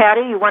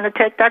 Patty, you want to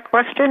take that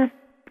question?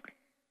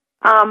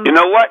 You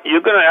know what?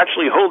 You're going to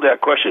actually hold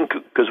that question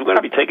because we're going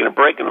to be taking a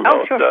break in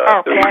about 30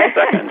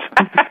 seconds.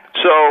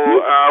 So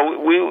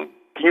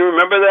can you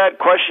remember that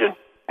question?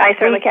 I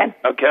certainly can.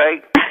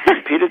 Okay.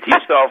 Repeat it to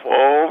yourself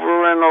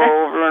over and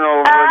over and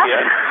over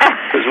again,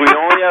 because we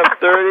only have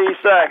 30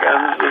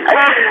 seconds.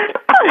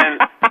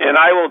 And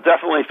I will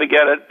definitely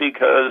forget it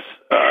because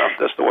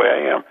that's the way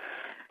I am.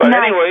 But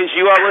anyways,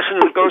 you are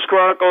listening to Ghost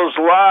Chronicles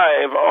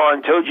live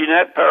on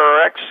TogiNet,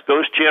 PowerX,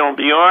 Ghost Channel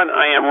Beyond.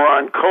 I am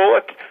Ron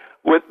Kolick.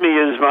 With me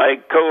is my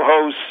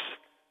co-host,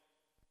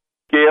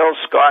 Gail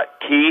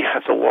Scott Key.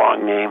 That's a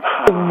long name.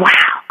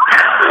 Wow.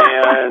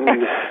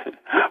 And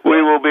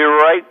we will be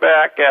right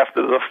back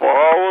after the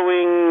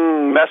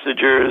following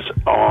messages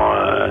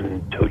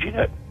on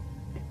TogiNet.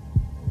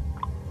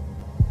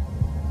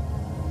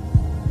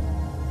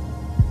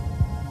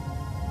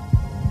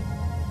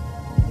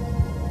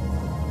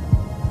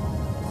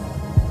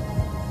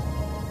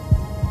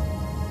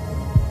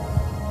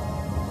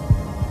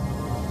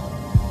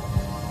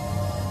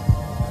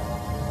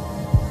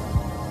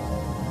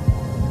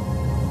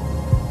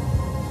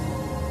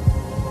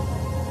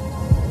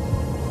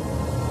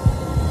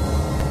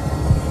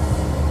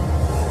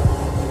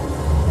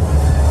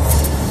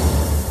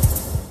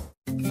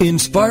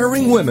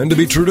 Inspiring women to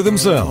be true to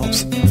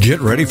themselves.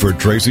 Get ready for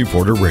Tracy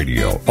Porter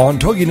Radio on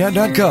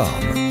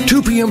TogiNet.com.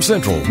 2 p.m.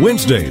 Central,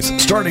 Wednesdays,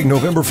 starting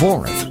November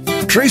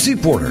 4th. Tracy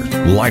Porter,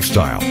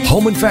 lifestyle,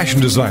 home and fashion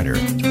designer,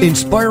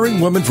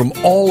 inspiring women from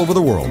all over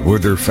the world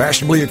with their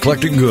fashionably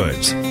eclectic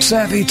goods,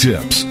 savvy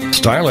tips,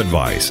 style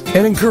advice,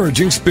 and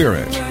encouraging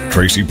spirit.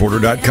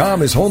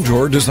 TracyPorter.com is home to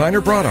her designer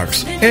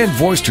products and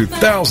voice to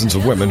thousands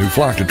of women who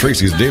flock to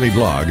Tracy's daily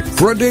blog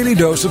for a daily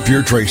dose of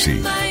pure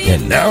Tracy.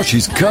 And now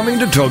she's coming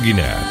to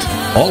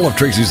TogiNet. All of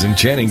Tracy's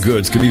enchanting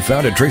goods can be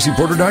found at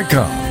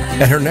TracyPorter.com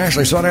and her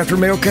nationally sought-after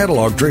male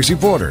catalog, Tracy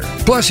Porter.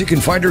 Plus, you can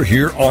find her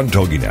here on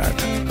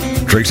TogiNet.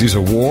 Tracy's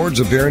awards,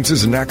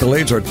 appearances, and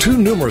accolades are too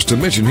numerous to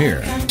mention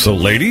here. So,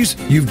 ladies,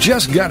 you've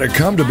just got to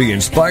come to be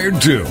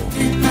inspired too.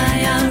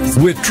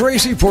 With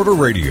Tracy Porter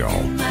Radio,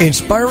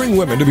 inspiring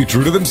women to be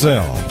true to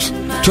themselves,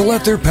 to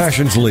let their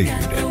passions lead.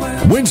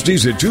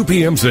 Wednesdays at 2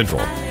 p.m.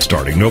 Central,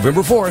 starting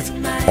November 4th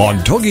on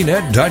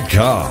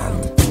TogiNet.com.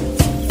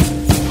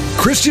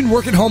 Christian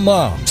work-at-home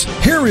moms,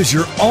 here is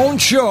your own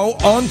show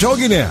on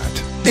TogiNet.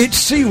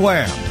 It's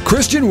CWAM,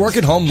 Christian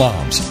Work-at-Home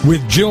Moms,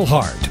 with Jill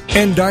Hart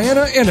and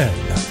Diana Innan.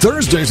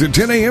 Thursdays at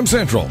 10 a.m.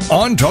 Central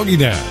on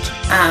TogiNet.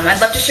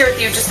 I'd love to share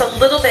with you just a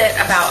little bit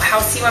about how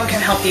CWAM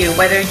can help you,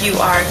 whether you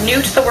are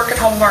new to the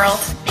work-at-home world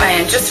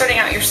and just starting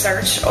out your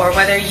search, or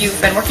whether you've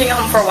been working at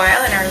home for a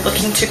while and are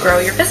looking to grow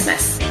your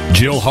business.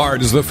 Jill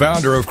Hart is the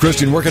founder of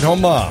Christian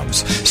Work-at-Home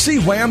Moms,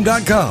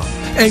 CWAM.com,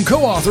 and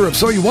co-author of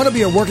So You Want to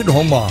Be a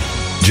Work-at-Home Mom.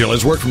 Jill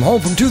has worked from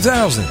home from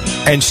 2000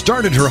 and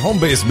started her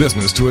home-based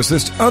business to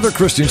assist other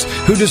Christians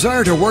who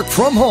desire to work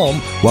from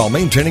home while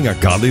maintaining a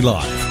godly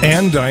life.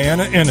 And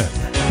Diana Innan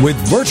with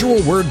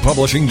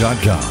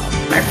virtualwordpublishing.com.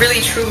 I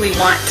really, truly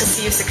want to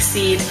see you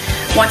succeed,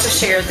 want to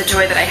share the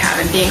joy that I have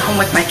in being home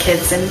with my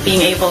kids and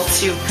being able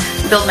to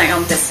build my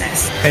own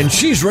business. And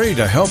she's ready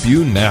to help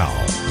you now.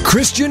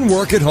 Christian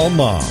Work-at-Home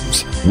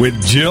Moms with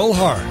Jill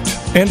Hart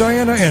and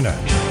Diana Innan.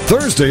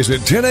 Thursdays at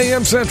 10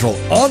 a.m. Central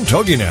on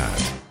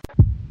TogiNet.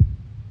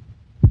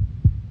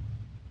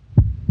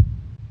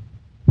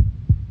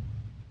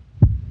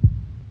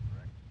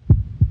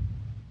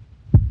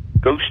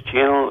 Ghost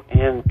Channel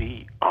and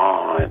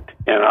Beyond.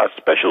 And our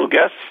special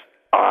guests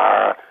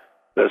are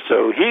the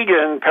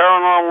Sohegan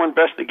Paranormal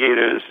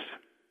Investigators,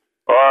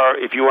 or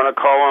if you want to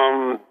call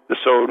them the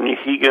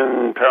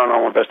Sohegan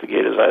Paranormal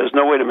Investigators. There's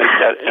no way to make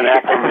that an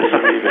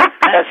acronym even.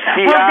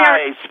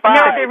 SPI, SPI.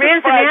 No, there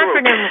is an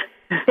acronym.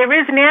 There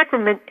is an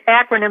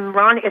acronym,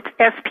 Ron. It's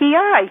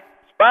SPI.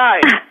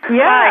 SPI.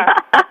 Yeah.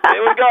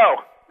 There we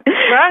go.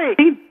 Right.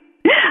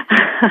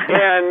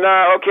 And,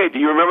 okay, do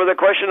you remember the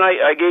question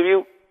I gave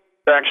you?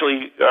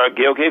 Actually,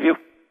 Gail gave you?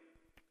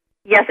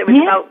 Yes, it was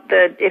about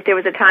if there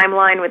was a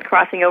timeline with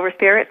crossing over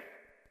spirits.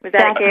 Was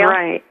that Gail? That's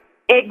right.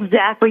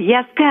 Exactly.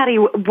 Yes, Patty.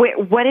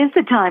 What is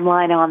the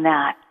timeline on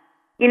that?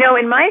 You know,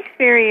 in my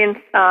experience,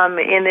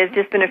 and there's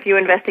just been a few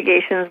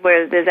investigations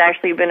where there's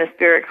actually been a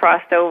spirit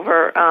crossed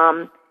over.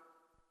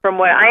 From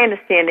what I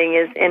understanding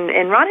is,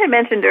 and Ron had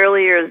mentioned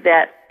earlier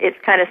that it's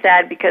kind of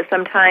sad because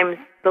sometimes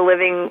the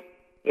living,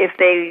 if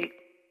they,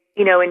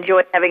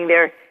 enjoy having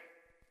their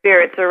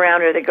spirits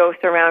around or the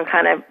ghosts around,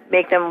 kind of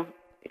make them,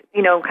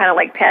 kind of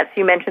like pets.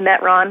 You mentioned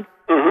that, Ron?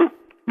 Mm-hmm.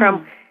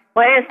 From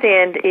what I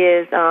understand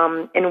is,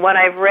 and what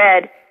I've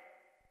read,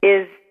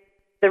 is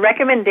the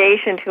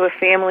recommendation to a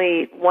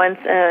family once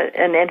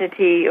an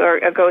entity or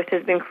a ghost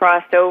has been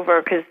crossed over,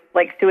 because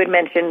like Sue had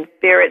mentioned,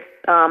 spirits,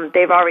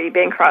 they've already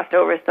been crossed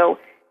over, so,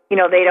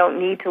 they don't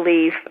need to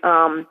leave,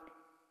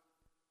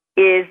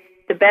 is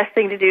the best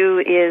thing to do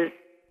is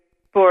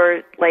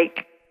for,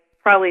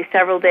 probably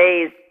several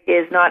days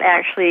is not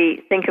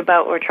actually think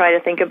about or try to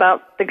think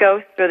about the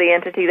ghost or the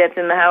entity that's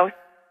in the house,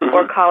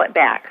 or call it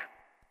back.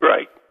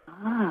 Right.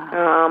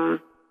 Because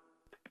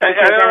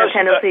then a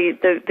tendency,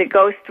 the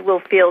ghost will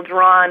feel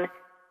drawn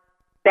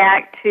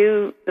back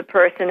to the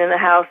person in the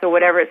house or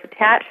whatever it's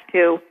attached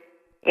to,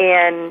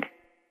 and,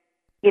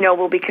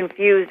 will be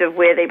confused of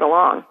where they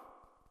belong.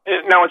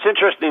 Now, it's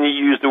interesting you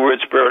use the word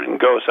spirit and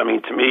ghost. I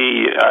mean, to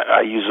me,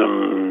 I use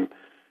them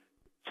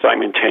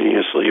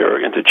simultaneously or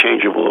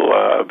interchangeable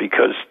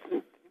because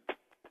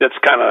That's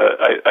kind of,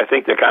 I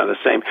think they're kind of the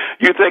same.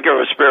 You think of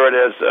a spirit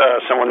as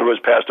someone who has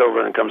passed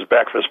over and comes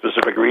back for a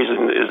specific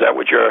reason. Is that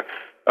what you're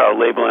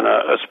labeling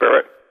a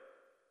spirit?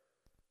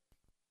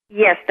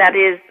 Yes, that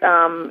is,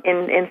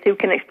 and Sue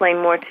can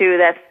explain more too.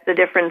 That's the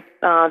difference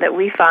that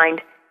we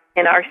find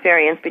in our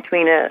experience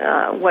between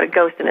what a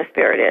ghost and a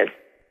spirit is.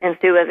 And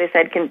Sue, as I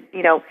said, can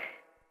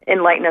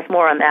enlighten us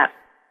more on that.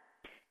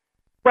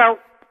 Well,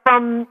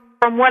 from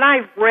what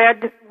I've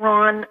read,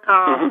 Ron,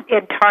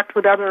 and talked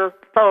with other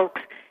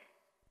folks,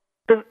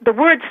 the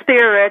word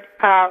spirit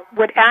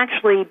would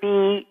actually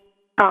be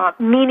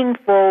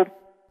meaningful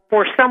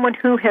for someone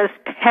who has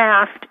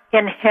passed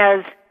and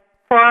has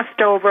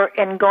crossed over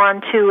and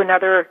gone to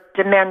another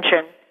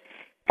dimension.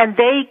 And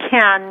they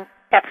can,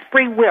 at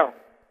free will,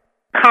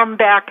 come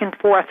back and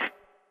forth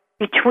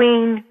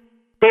between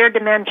their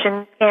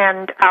dimension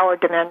and our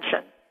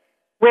dimension.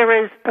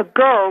 Whereas a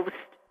ghost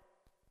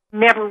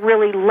never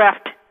really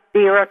left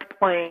the earth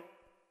plane.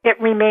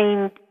 It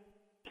remained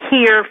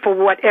here for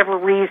whatever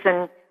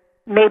reason.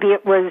 Maybe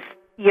it was,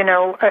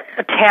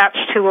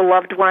 attached to a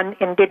loved one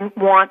and didn't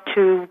want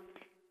to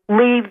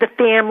leave the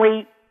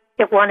family.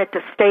 It wanted to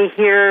stay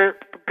here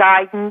for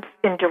guidance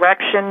and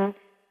direction.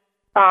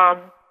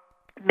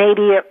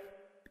 Maybe it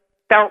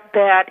felt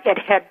that it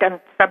had done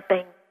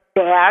something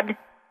bad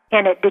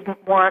and it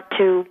didn't want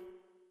to,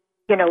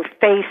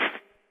 face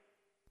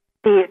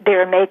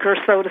their maker,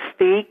 so to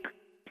speak.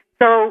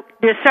 So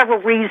there's several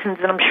reasons,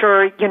 and I'm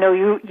sure,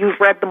 you've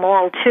read them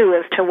all too,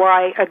 as to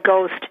why a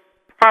ghost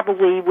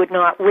probably would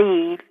not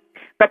leave.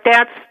 But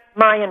that's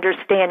my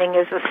understanding,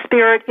 is a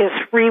spirit is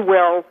free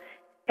will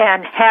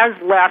and has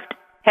left,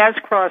 has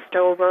crossed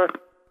over,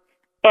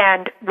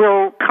 and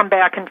will come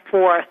back and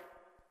forth,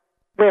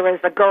 whereas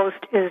a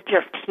ghost is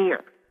just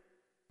here.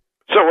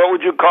 So what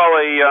would you call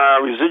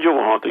a residual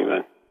haunting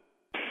then?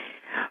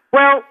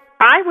 Well,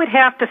 I would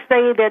have to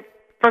say that,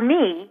 for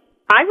me,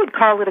 I would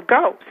call it a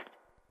ghost,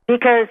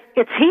 because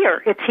it's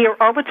here. It's here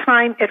all the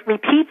time. It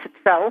repeats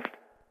itself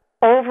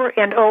over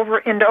and over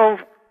and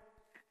over.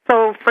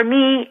 So for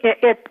me,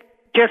 it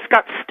just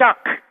got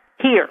stuck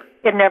here.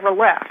 It never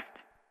left.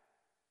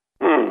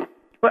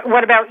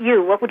 What about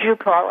you? What would you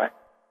call it?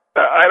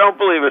 I don't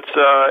believe it's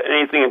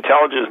anything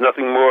intelligent. It's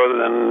nothing more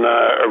than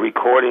a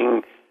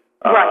recording.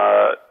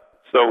 Right.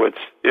 So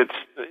it's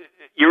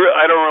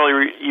I don't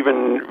really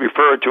even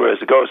refer to it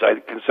as a ghost. I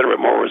consider it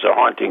more as a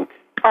haunting.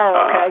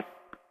 Oh, okay.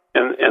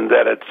 And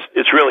that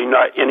it's really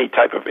not any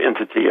type of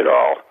entity at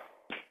all.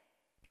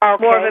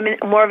 Okay.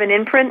 More of an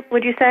imprint,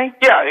 would you say?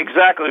 Yeah,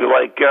 exactly.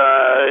 Like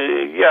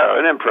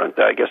an imprint.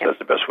 I guess that's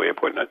the best way of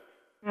putting it.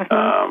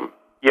 Mm-hmm.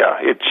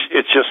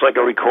 It's just like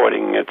a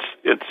recording.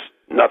 It's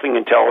nothing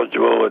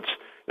intelligible.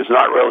 It's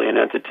not really an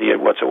entity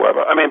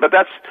whatsoever. I mean, but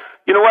that's,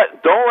 you know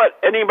what? Don't let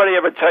anybody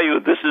ever tell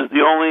you this is the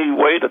only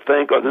way to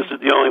think or this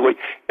is the only way.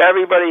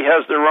 Everybody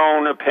has their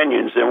own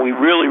opinions, and we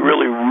really,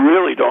 really,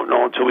 really don't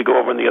know until we go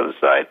over on the other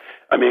side.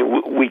 I mean,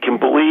 we can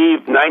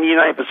believe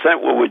 99%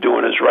 what we're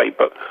doing is right,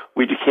 but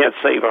we can't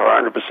say we're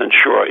 100%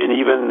 sure. And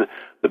even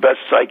the best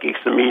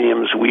psychics and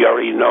mediums, we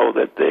already know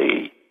that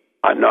they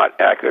are not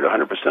accurate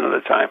 100% of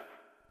the time.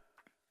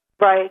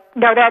 Right.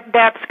 No,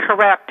 that's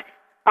correct.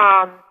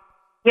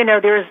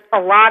 There's a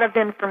lot of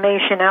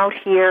information out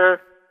here,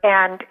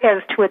 and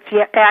as to its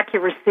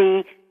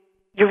accuracy,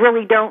 you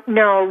really don't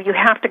know. You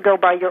have to go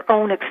by your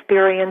own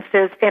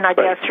experiences and, I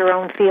guess, your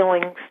own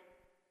feelings.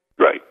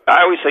 Right.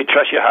 I always say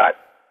trust your heart.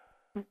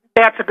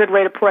 That's a good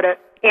way to put it.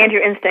 And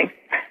your instinct.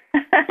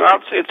 Well,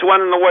 it's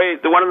one in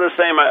the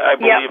same, I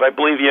believe. Yep. I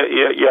believe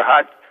your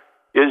heart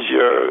is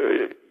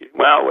your,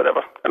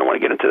 whatever. I don't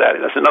want to get into that.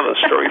 That's another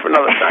story for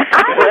another time.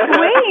 I was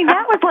waiting.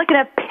 That was like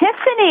an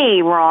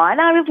epiphany, Ron.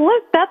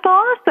 That's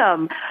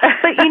awesome.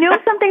 But you know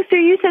something,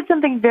 Sue? You said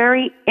something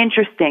very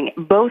interesting,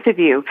 both of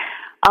you.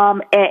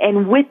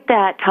 And with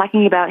that,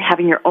 talking about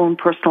having your own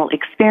personal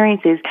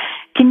experiences,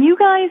 can you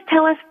guys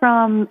tell us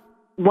from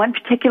one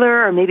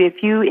particular or maybe a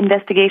few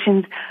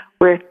investigations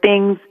where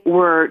things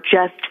were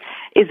just,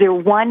 is there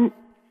one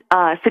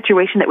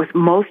situation that was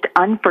most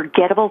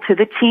unforgettable to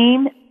the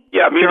team?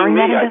 Yeah, meaning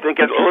me. I think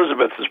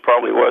Elizabeth's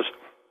probably was.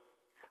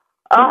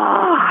 Oh,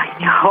 I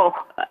know.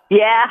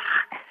 Yeah.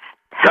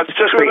 That's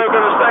just what I'm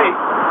going to say.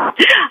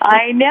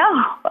 I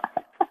know.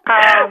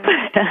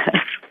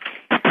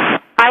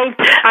 I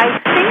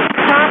think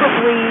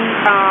probably,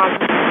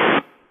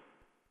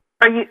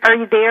 are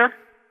you there?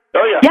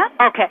 Oh, yeah.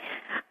 Yeah. Okay.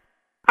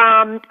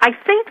 I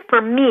think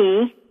for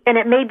me, and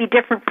it may be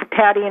different for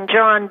Patty and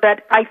John,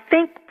 but I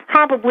think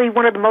probably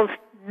one of the most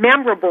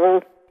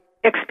memorable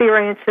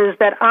experiences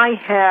that I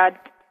had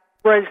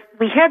was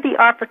we had the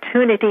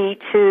opportunity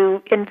to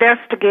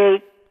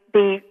investigate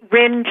the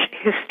Rindge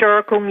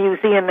Historical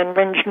Museum in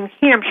Rindge, New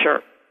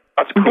Hampshire.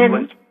 That's a cool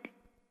place.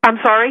 I'm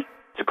sorry?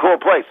 It's a cool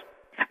place.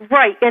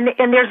 Right,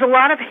 and there's a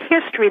lot of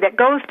history that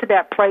goes to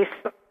that place,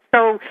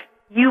 so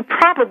you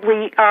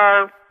probably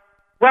are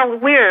well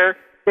aware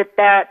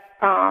that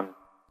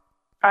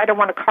I don't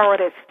want to call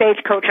it a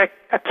stagecoach,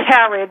 a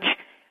carriage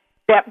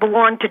that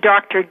belonged to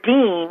Dr.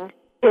 Dean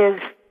is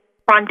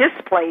on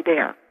display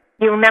there.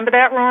 You remember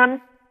that,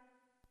 Ron?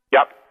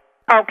 Yep.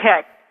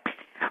 Okay.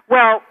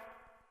 Well,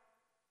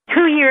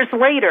 2 years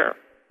later,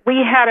 we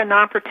had an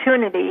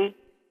opportunity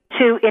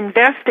to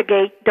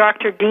investigate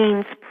Dr.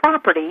 Dean's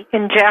property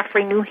in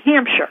Jaffrey, New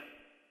Hampshire.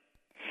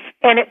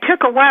 And it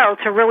took a while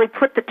to really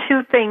put the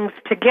two things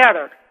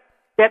together,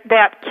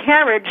 that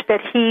carriage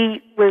that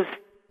he was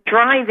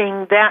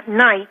driving that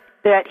night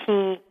that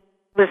he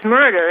was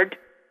murdered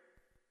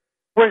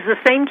was the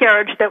same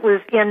carriage that was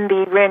in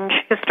the Rindge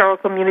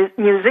Historical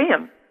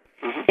Museum.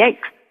 Mm-hmm.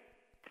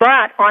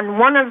 But on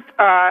one of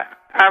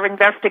our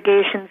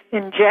investigations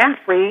in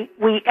Jaffrey,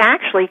 we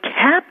actually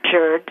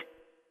captured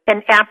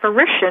an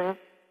apparition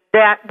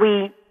that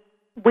we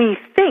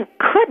think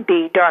could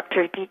be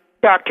Dr.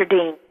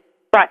 Dean,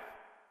 but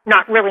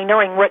not really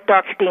knowing what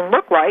Dr. Dean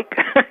looked like.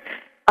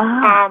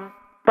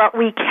 But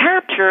we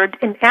captured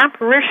an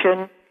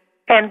apparition,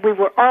 and we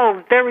were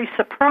all very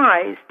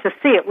surprised to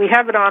see it. We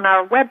have it on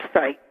our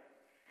website.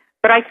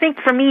 But I think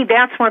for me,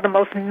 that's one of the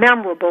most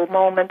memorable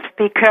moments,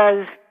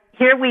 because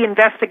here we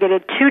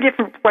investigated two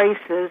different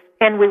places,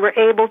 and we were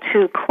able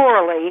to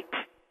correlate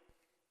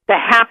the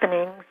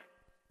happenings.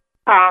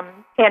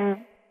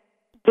 And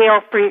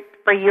Gail,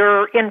 for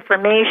your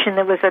information,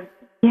 there was a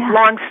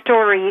long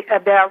story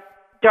about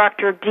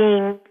Dr.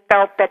 Dean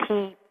felt that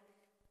he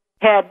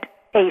had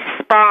a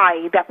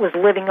spy that was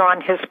living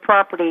on his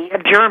property, a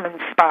German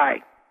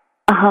spy.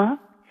 Uh-huh.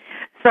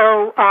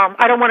 So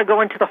I don't want to go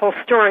into the whole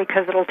story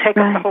because it'll take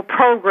up the whole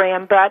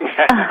program, but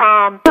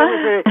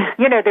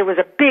there was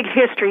a big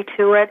history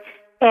to it,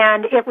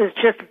 and it was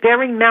just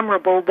very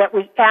memorable that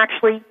we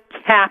actually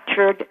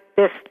captured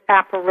this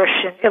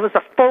apparition. It was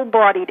a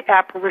full-bodied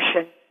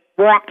apparition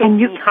walking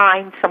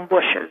behind some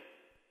bushes.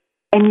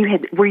 And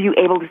were you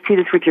able to see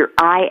this with your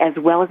eye as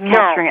well as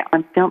capturing it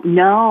on film?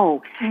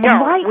 No.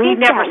 No, we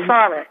never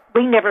saw it.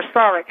 We never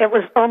saw it. It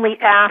was only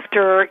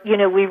after,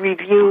 we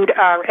reviewed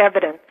our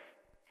evidence.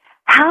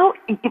 How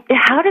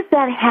does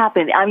that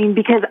happen? I mean,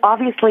 because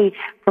obviously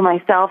for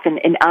myself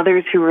and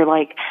others who are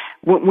like,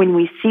 when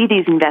we see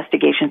these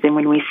investigations and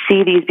when we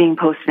see these being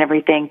posted and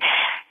everything,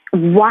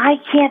 why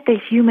can't the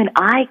human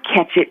eye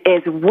catch it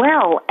as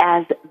well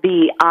as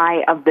the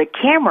eye of the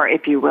camera,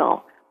 if you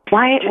will?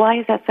 Why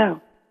is that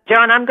so?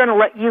 John, I'm going to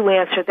let you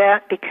answer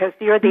that because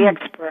you're the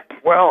expert.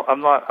 Well,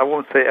 I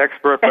won't say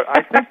expert, but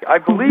I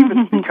believe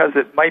it's because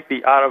it might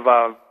be out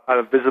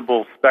of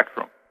visible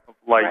spectrum of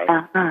light.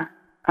 Right.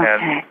 Okay.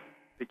 And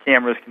the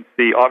cameras can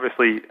see,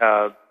 obviously,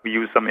 we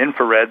use some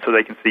infrared so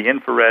they can see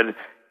infrared,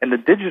 and the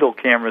digital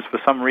cameras, for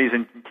some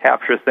reason, can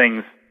capture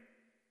things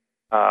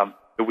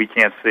that we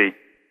can't see.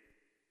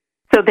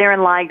 So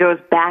therein goes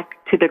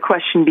back to the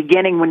question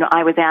beginning when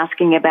I was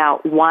asking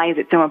about why is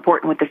it so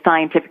important with the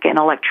scientific and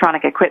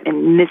electronic equipment,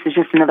 and this is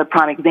just another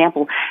prime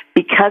example,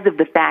 because of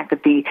the fact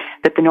that the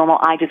normal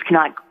eye just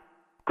cannot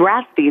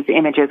grasp these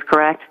images,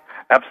 correct?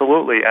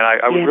 Absolutely, and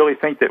I would really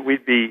think that we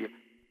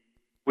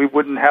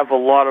wouldn't have a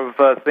lot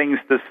of things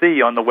to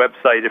see on the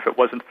website if it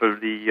wasn't for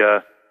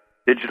the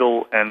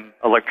digital and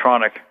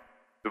electronic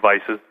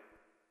devices.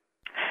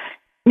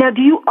 Now,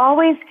 do you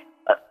always...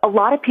 A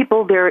lot of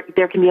people, there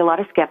can be a lot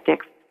of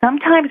skeptics.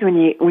 Sometimes when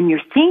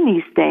you're seeing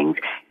these things,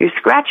 you're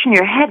scratching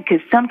your head because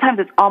sometimes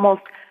it's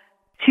almost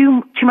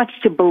too much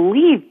to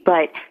believe.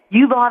 But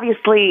you've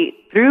obviously,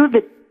 through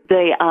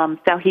the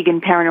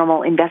Souhegan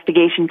Paranormal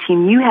Investigation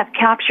Team, you have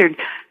captured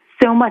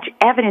so much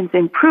evidence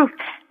and proof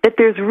that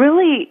there's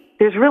really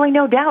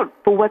no doubt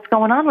for what's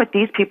going on with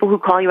these people who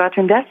call you out to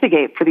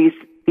investigate for these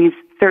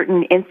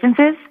certain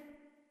instances.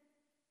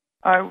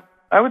 I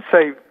would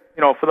say,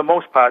 for the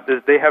most part,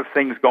 they have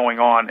things going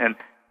on, and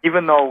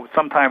even though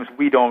sometimes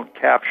we don't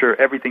capture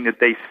everything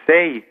that they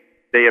say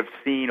they have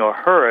seen or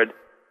heard,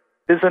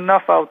 there's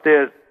enough out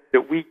there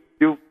that we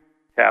do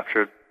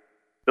capture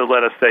to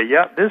let us say,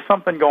 yeah, there's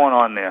something going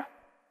on there.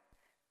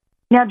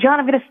 Now, John,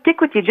 I'm going to stick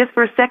with you just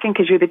for a second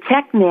because you're the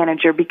tech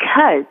manager,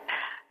 because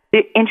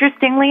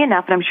interestingly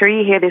enough, and I'm sure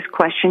you hear this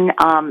question,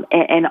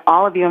 and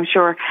all of you, I'm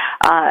sure,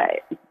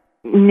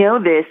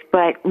 know this,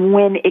 but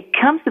when it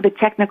comes to the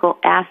technical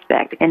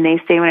aspect, and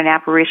they say when an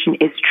apparition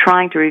is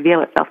trying to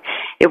reveal itself,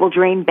 it will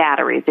drain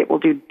batteries, it will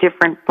do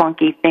different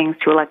funky things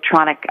to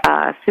electronic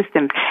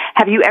systems.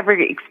 Have you ever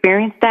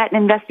experienced that in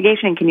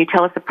investigation, and can you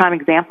tell us a prime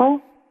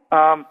example?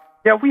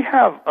 Yeah, we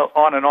have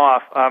on and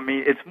off. I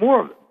mean, it's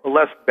more or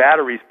less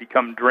batteries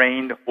become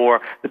drained or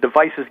the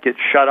devices get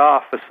shut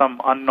off for some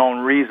unknown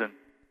reason,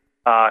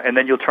 and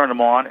then you'll turn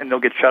them on and they'll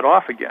get shut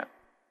off again.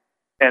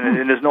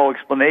 And there's no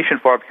explanation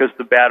for it because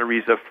the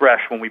batteries are fresh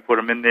when we put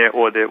them in there,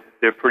 or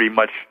they're pretty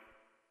much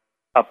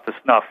up to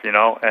snuff,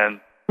 and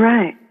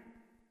right.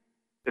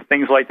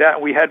 Things like that.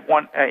 We had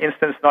one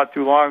instance not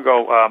too long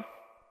ago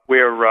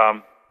where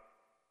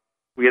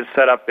we had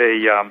set up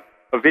a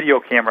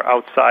video camera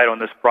outside on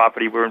this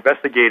property. We were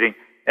investigating,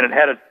 and it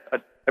had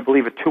I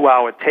believe a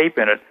 2-hour tape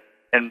in it,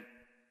 and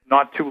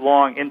not too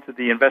long into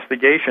the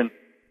investigation,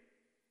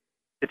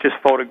 it just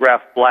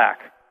photographed black.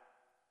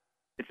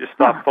 It just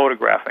stopped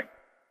photographing.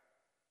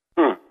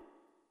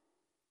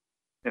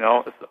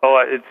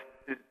 It's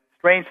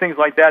strange things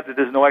like that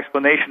there's no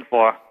explanation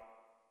for.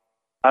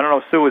 I don't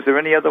know, Sue, is there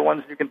any other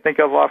ones you can think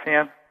of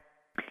offhand?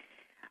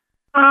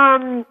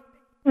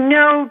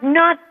 No,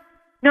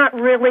 not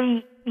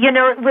really.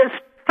 It was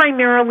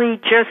primarily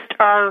just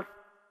our,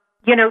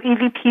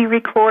 EVP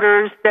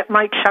recorders that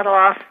might shut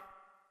off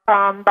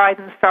by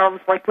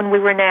themselves, like when we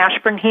were in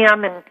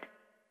Ashburnham, and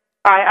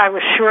I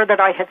was sure that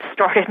I had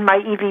started my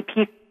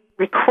EVP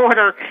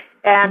recorder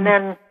and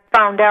then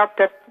found out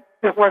that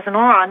it wasn't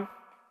on,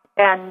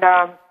 and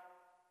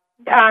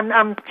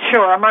I'm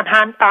sure, I'm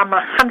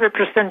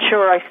 100%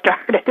 sure I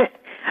started it,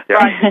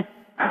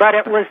 but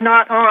it was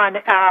not on.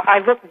 I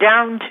looked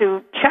down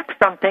to check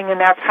something, and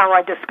that's how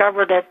I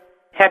discovered it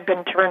had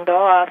been turned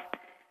off.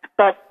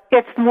 But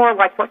it's more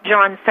like what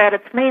John said.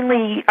 It's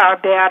mainly our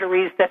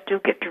batteries that do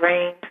get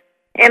drained.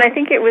 And I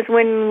think it was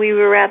when we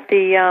were at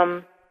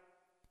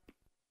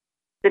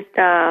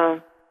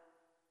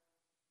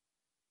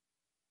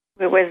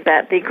what was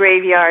that? The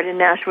graveyard in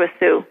Nashua,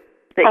 Sioux.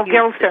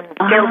 Gilson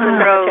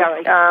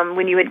Road.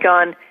 When you had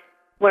gone,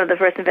 one of the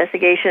first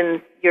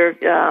investigations, your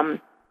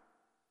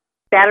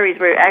batteries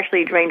were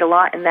actually drained a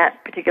lot in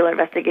that particular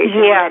investigation.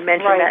 Yeah, you had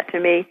mentioned that to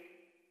me.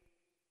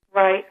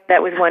 Right.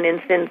 That was one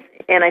instance.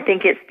 And I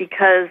think it's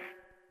because,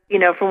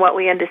 from what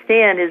we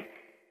understand is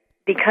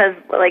because,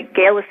 like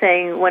Gail was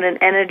saying, when an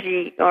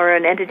energy or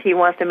an entity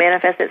wants to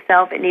manifest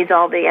itself, it needs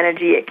all the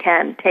energy it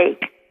can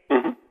take.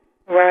 Mm-hmm.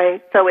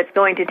 Right. So it's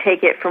going to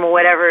take it from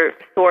whatever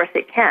source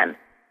it can.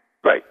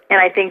 Right.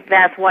 And I think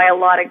that's why a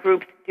lot of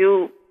groups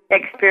do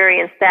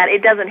experience that.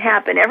 It doesn't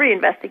happen every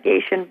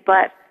investigation,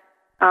 but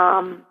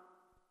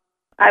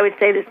I would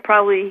say there's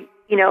probably,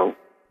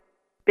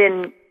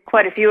 been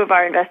quite a few of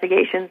our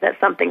investigations that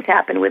something's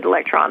happened with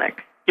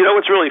electronics.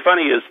 What's really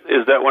funny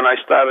is that when I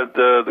started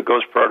the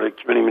Ghost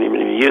Project many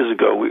years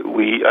ago,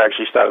 we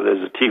actually started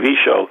as a TV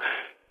show,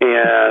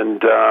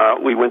 and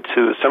we went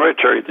to the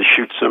cemetery to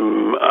shoot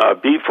some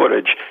bee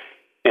footage,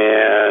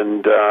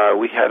 and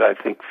we had, I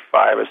think,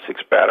 5 or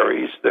 6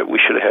 batteries that we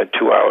should have had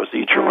 2 hours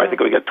each room. I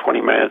think we got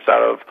 20 minutes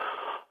out of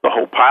the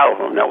whole pile of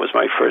them. That was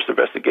my first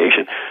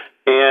investigation.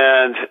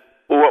 And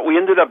what we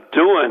ended up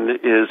doing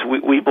is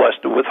we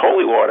blessed them with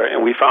holy water,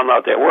 and we found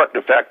out that worked.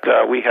 In fact,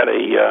 we had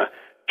a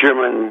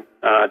German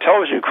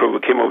television crew who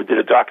came over and did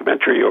a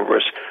documentary over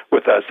us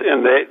with us,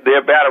 and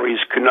their batteries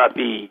could not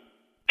be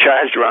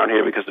charged around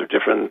here because they're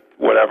different,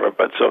 whatever.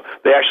 But so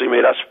they actually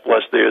made us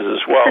bless theirs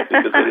as well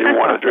because they didn't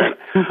want to drain it.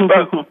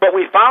 But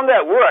we found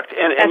that worked,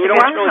 and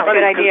what's really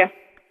funny? Good idea.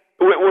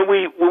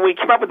 When we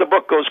came up with the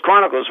book Ghost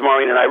Chronicles,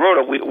 Maureen and I wrote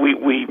it,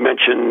 we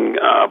mentioned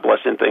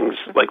blessing things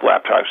like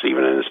laptops,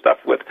 even and stuff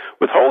with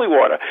holy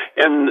water.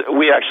 And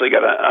we actually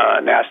got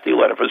a nasty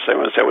letter from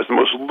someone that said it was the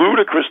most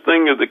ludicrous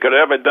thing that they could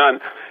have ever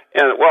done.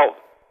 And well,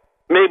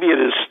 maybe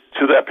it is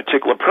to that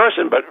particular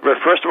person, but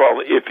first of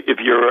all, if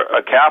you're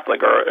a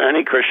Catholic or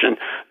any Christian,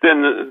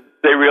 then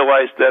they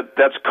realize that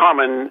that's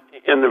common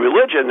in the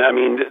religion. I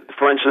mean,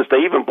 for instance,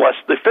 they even bless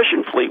the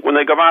fishing fleet when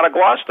they come out of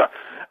Gloucester.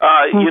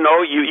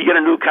 You get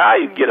a new car,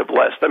 you get it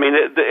blessed. I mean,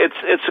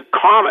 it's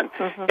common.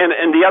 Mm-hmm.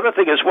 And the other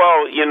thing as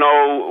well,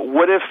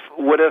 what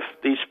if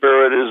the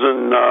spirit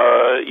isn't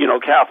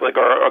Catholic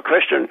or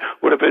Christian?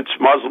 What if it's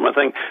Muslim? I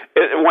think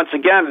once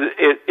again,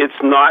 it's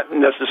not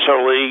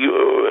necessarily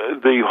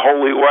the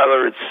holy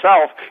water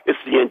itself; it's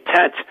the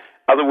intent.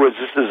 In other words,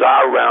 this is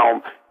our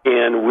realm,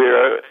 and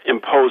we're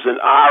imposing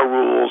our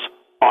rules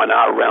on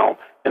our realm,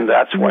 and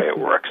that's why it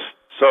works.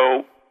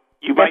 So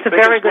you might think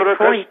it's ludicrous. That's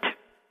a very good point.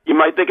 You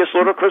might think it's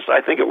ludicrous.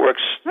 I think it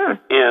works,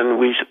 and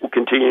we will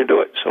continue to do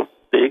it. So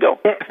there you go.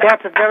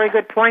 That's a very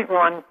good point,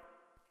 Ron.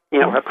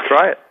 We'll have to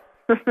try it.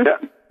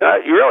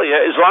 You really,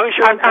 as long as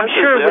you're I'm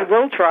sure we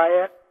will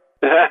try it.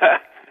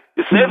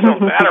 You see, those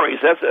batteries,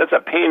 that's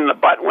a pain in the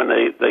butt when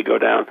they go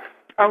down.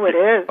 Oh, it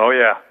is. Oh,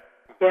 yeah.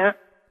 Yeah.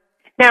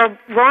 Now,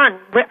 Ron,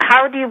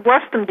 how do you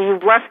bless them? Do you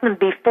bless them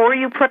before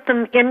you put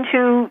them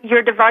into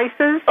your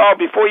devices? Oh,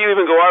 before you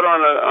even go out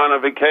on a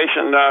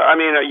vacation.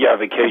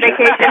 Vacation.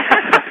 Vacation.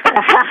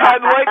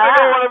 I'd like to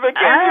go on a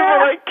vacation,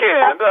 but I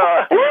can't.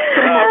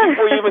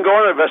 Before you even go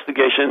on an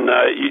investigation,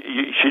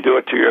 you should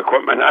do it to your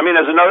equipment. I mean,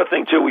 there's another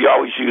thing, too. We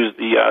always use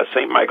the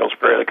St. Michael's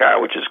Prayer of the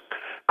Car, which is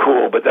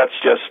cool, but that's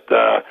just,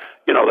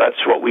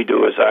 that's what we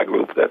do as our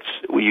group.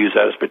 We use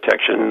that as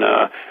protection.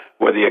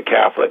 Whether you're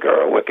Catholic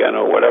or a Wiccan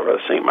or whatever,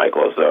 St.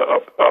 Michael is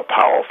a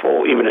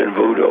powerful, even in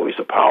voodoo, he's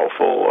a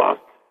powerful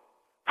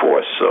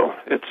force. So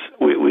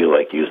we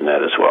like using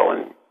that as well.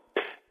 And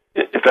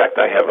in fact,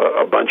 I have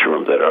a bunch of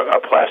them that are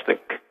plastic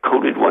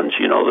coated ones.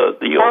 The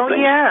old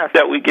things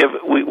that we give.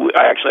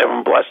 I actually have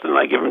them blessed, and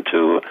I give them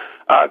to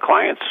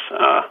clients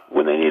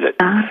when they need it.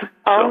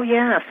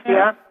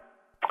 Yeah.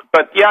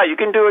 But yeah, you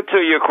can do it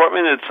to your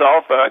equipment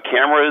itself,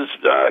 cameras,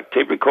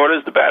 tape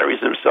recorders, the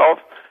batteries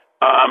themselves.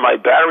 My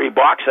battery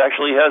box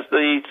actually has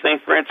the St.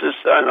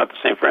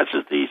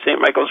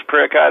 Michael's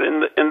Prayer Card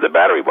in the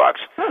battery box,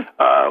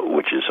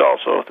 which is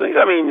also a thing.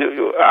 I mean,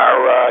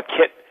 our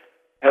kit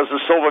has the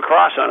Silver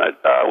Cross on it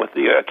with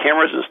the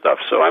cameras and stuff.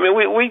 So, I mean,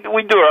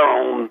 we do our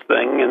own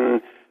thing,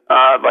 and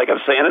like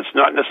I'm saying, it's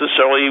not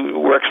necessarily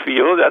works for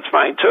you. That's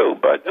fine,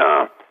 too. But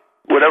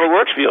whatever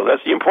works for you,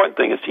 that's the important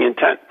thing. It's the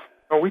intent.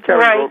 Oh, we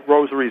carry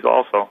rosaries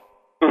also.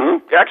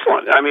 Mm-hmm.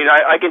 Excellent. I mean,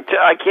 I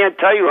can't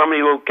tell you how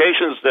many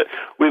locations that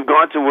we've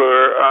gone to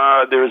where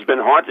there has been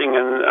haunting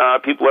and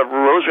people have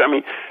rosary. I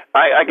mean,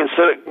 I can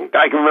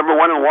remember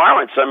one in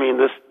Lawrence. I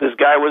mean, this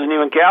guy wasn't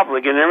even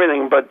Catholic and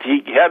everything, but he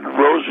had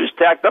rosaries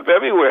tacked up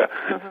everywhere.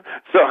 Mm-hmm.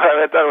 So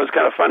I thought it was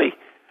kind of funny.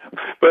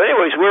 But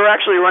anyways, we're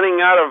actually running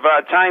out of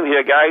time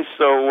here, guys.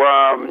 So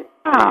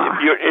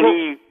if you're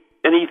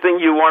anything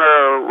you want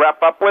to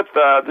wrap up with,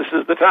 this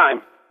is the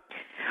time.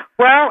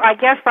 Well, I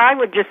guess I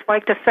would just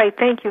like to say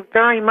thank you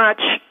very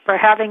much for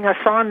having us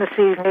on this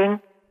evening.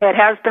 It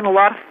has been a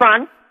lot of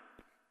fun.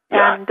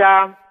 Yeah. And,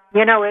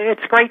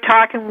 it's great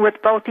talking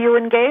with both you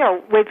and Gail.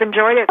 We've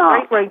enjoyed it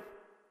greatly.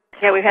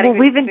 Yeah, we've had a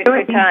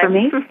good time. For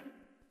me.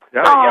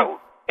 Yeah.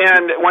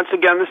 And once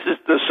again, this is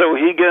the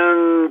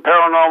Sohegan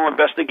Paranormal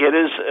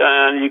Investigators,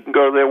 and you can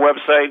go to their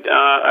website.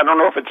 I don't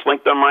know if it's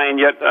linked on mine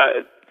yet.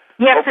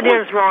 Yes, hopefully.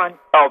 It is, Ron.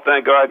 Oh,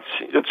 thank God.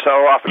 It's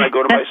how often I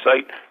go to my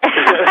site.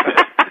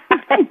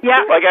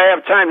 Yeah. Like I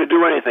have time to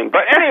do anything.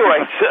 But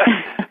anyways,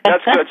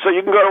 that's good. So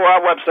you can go to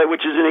our website,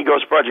 which is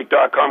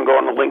anyghostproject.com, go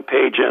on the link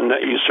page, and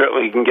you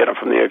certainly can get them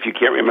from there if you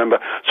can't remember.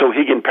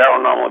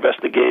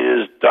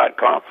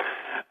 SoheganParanormalInvestigators.com.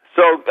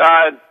 So,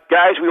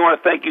 guys, we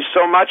want to thank you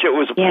so much. It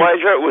was a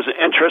pleasure. It was an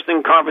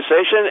interesting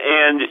conversation,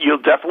 and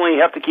you'll definitely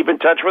have to keep in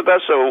touch with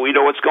us so we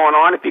know what's going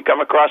on. If you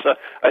come across a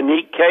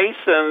neat case,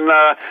 and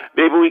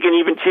maybe we can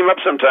even team up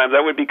sometime.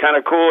 That would be kind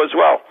of cool as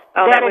well.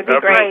 Oh, that would be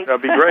great.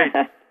 That'd be great.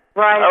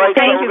 Right. All right,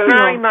 thank you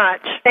very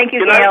much. Thank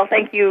you, Gail.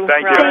 Thank you.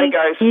 Thank you. Thank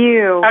guys.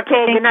 you.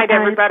 Okay, good night,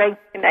 everybody.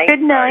 Good night. Good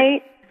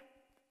night.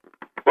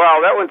 Wow,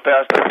 that went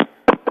fast.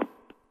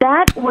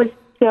 That was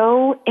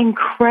so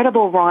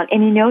incredible, Ron.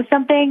 And you know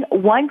something?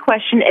 One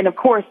question, and of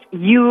course,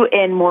 you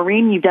and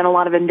Maureen, you've done a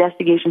lot of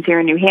investigations here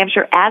in New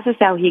Hampshire as a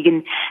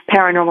Sohegan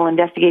Paranormal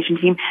Investigation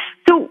Team.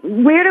 So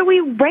where do we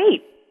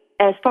rate?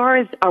 As far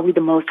as, are we the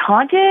most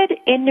haunted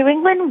in New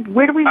England?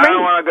 Where do we rate? I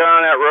don't want to go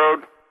down that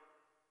road.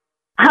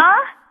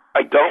 Huh?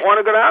 I don't want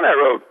to go down that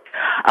road.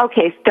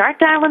 Okay, start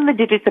dialing the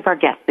digits of our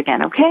guests again,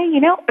 okay?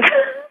 No,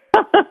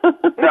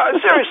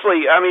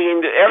 seriously. I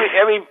mean,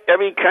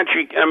 every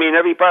country. I mean,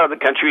 every part of the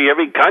country.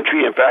 Every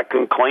country, in fact,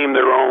 can claim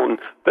their own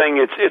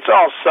thing. It's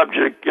all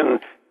subject and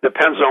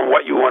depends on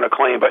what you want to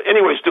claim. But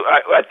anyways,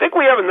 I think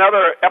we have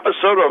another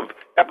episode of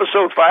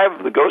episode 5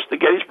 of the Ghost of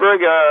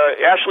Gettysburg.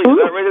 Ashley, is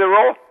that ready to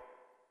roll?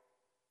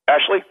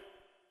 Ashley?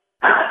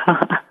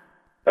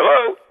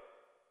 Hello?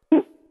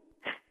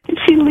 Did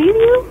she leave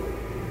you?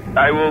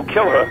 I will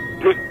kill her.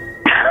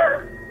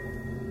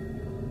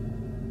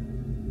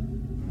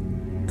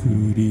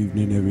 Good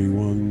evening,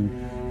 everyone,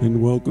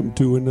 and welcome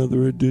to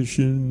another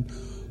edition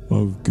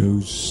of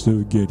Ghosts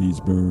of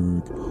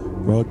Gettysburg,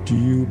 brought to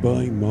you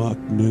by Mark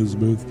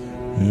Nesmith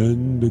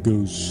and the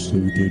Ghosts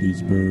of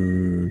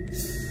Gettysburg.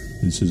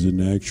 This is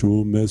an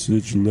actual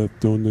message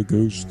left on the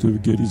Ghost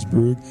of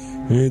Gettysburg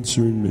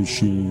answering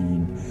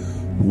machine.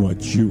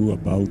 What you're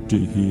about to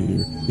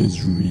hear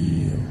is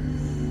real.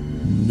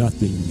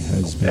 Nothing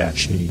has been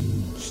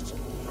changed.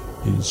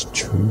 Is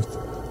truth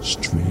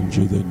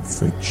stranger than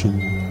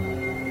fiction?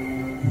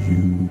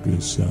 You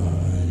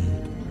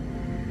decide.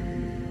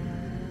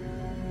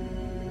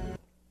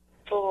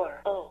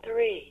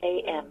 4:03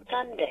 a.m.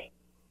 Sunday.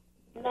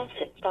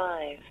 Message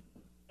 5.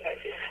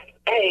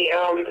 Hey,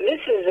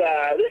 this is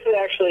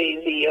actually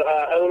the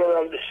owner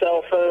of the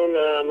cell phone.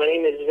 My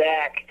name is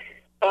Zach.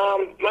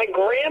 My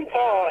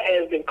grandpa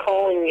has been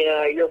calling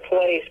your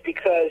place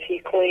because he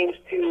claims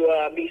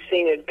to be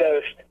seeing a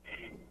ghost.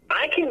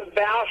 I can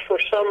vouch for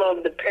some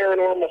of the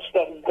paranormal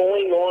stuff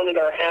going on at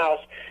our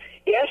house.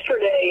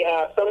 Yesterday,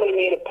 somebody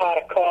made a pot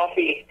of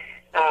coffee,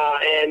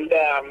 and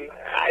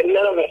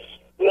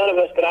none of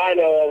us that I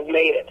know of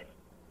made it.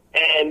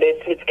 And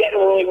it's getting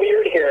really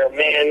weird here,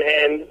 man.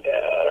 And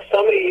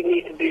somebody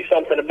needs to do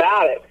something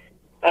about it.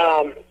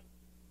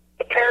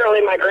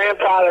 Apparently, my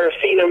grandfather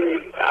has seen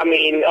him. I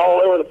mean,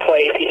 all over the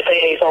place. He's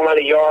saying he's home in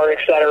the yard,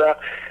 etc.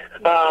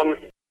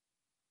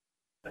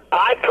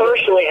 I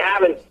personally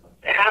haven't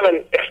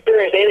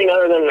experienced anything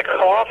other than the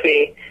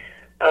coffee.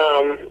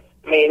 I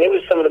mean, it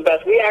was some of the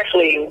best. We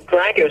actually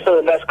drank it. It was some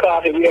of the best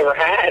coffee we ever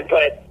had.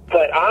 But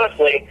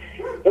honestly,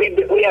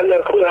 we have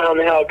no clue how in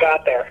the hell it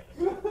got there.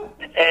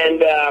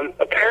 And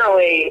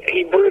apparently,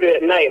 he brewed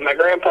it at night. My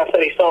grandpa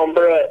said he saw him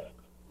brew it,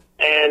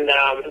 and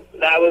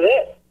that was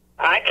it.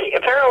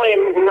 Apparently,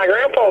 my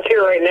grandpa's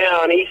here right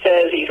now, and he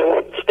says he's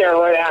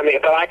staring right at me,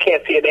 but I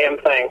can't see a damn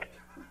thing.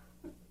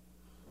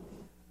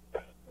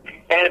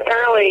 And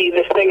apparently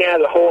this thing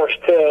has a horse,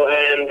 too,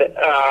 and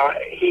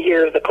he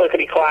hears the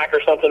clickety-clack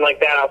or something like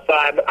that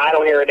outside, but I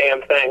don't hear a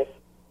damn thing.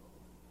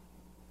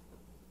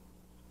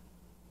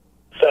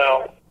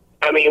 So,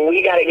 I mean,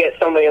 we got to get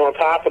somebody on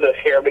top of this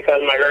here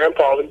because my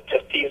grandpa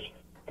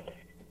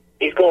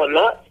he's going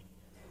nuts.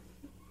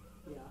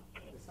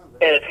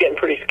 And it's getting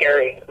pretty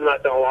scary, I'm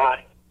not going to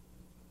lie.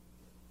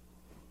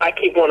 I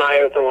keep one eye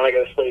open when I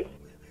go to sleep.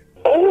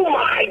 Oh,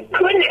 my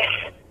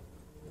goodness!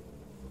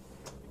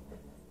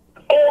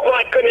 Oh,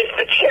 my goodness,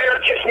 the chair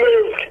just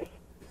moved.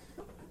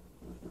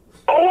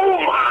 Oh,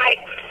 my...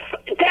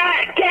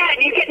 Dad!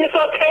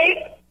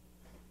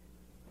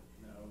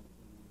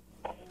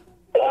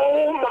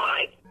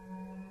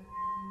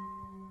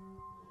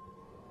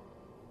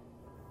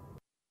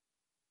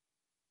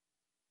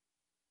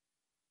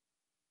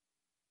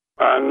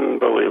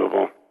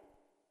 Unbelievable.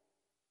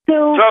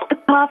 So the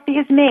coffee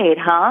is made,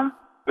 huh?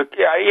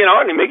 Yeah, you know,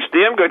 and he makes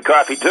damn good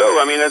coffee, too.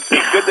 I mean, it's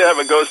good to have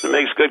a ghost that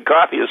makes good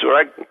coffee, is what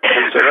I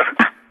consider.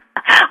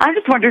 I'm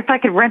just wondering if I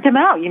could rent him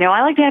out. You know,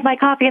 I like to have my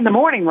coffee in the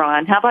morning,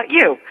 Ron. How about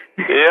you?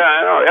 Yeah,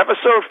 I know.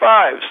 Episode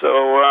 5. So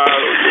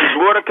there's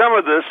more to come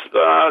with this.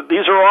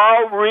 These are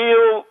all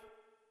real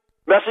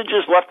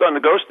messages left on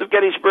the Ghost of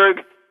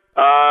Gettysburg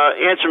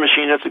answer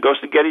machine. That's the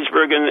Ghost of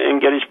Gettysburg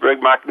and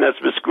Gettysburg Mark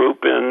Nesmith's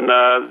group. And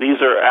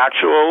these are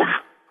actual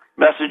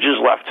messages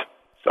left.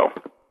 So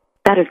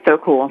that is so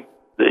cool.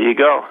 There you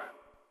go.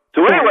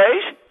 So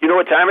anyways, you know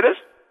what time it is?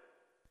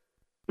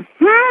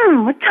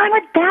 What time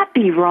would that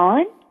be,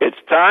 Ron?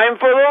 It's time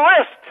for the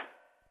list.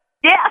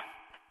 Yes.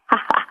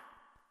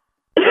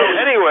 So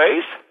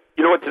anyways,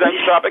 you know what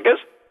tonight's topic is?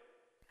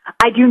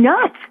 I do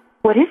not.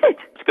 What is it?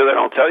 It's because I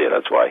don't tell you,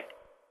 that's why.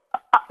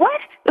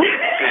 What?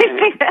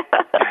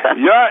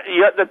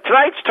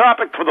 Tonight's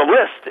topic for the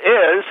list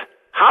is,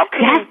 how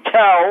can you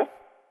tell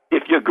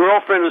if your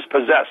girlfriend is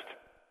possessed?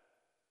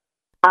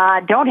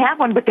 Don't have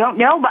one, but don't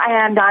know,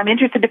 and I'm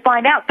interested to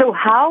find out. So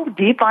how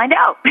do you find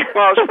out?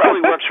 Well, this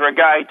probably works for a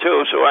guy,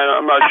 too, so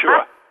I'm not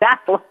sure.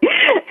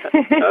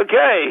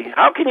 Okay,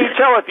 how can you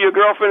tell if your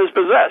girlfriend is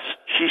possessed?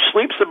 She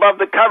sleeps above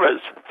the covers,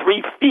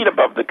 3 feet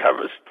above the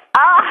covers.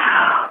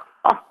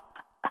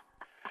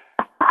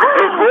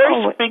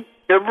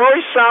 Her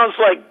voice sounds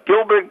like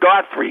Gilbert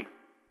Gottfried.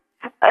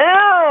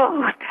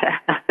 Oh.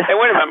 Hey,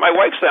 wait a minute, my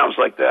wife sounds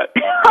like that.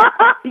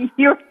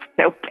 You're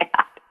so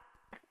bad.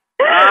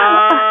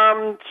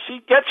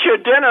 She gets you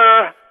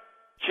dinner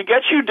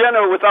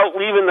without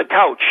leaving the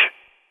couch.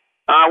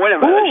 Wait a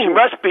minute. Ooh. She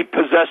must be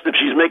possessed if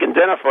she's making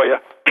dinner for you.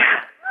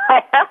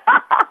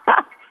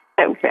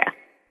 Okay.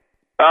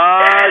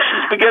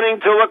 She's beginning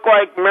to look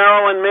like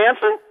Marilyn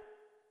Manson.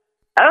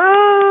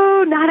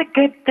 Oh, not a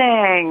good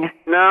thing.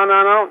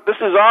 No. This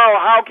is all,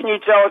 how can you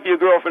tell if your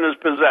girlfriend is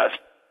possessed?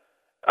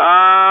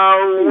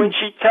 When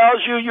she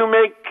tells you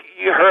make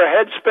her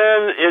head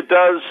spin, it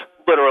does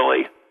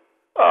literally.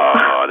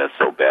 Oh, that's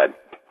so bad.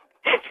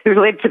 She's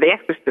related to The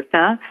Exorcist,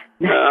 huh?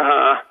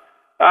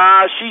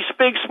 She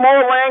speaks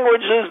more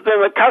languages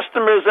than the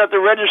customers at the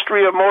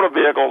registry of motor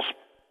vehicles.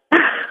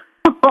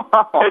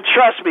 And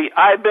trust me,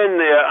 I've been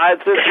there.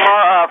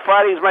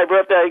 Friday's my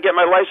birthday. I get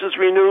my license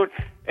renewed,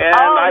 and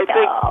I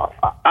think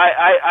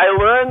I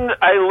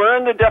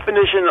learned the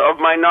definition of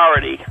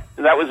minority,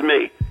 and that was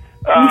me.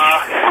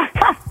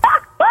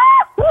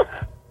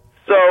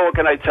 So what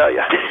can I tell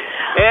you?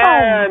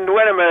 And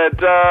wait a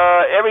minute.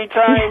 Every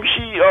time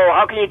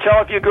how can you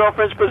tell if your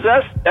girlfriend's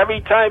possessed?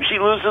 Every time she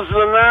loses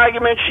an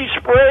argument, she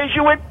sprays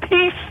you with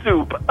pea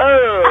soup.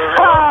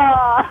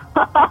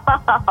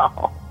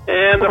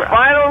 And the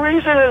final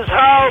reason is,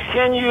 how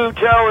can you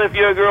tell if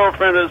your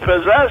girlfriend is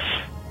possessed?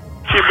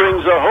 She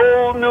brings a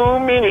whole new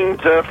meaning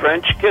to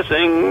French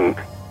kissing.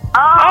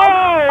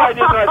 I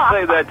did not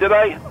say that, did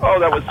I? Oh,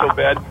 that was so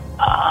bad.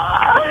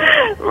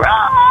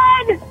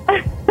 Run!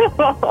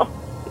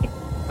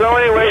 So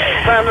anyway,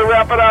 it's time to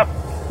wrap it up.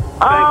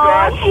 Thank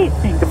God. I hate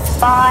saying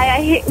goodbye.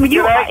 I hate you.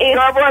 Good night.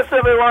 God bless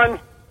everyone.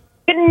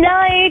 Good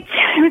night.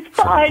 It was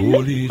fun.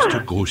 Ghoulies to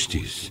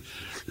ghosties,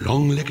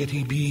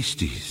 long-leggedy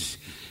beasties,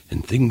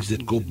 and things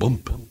that go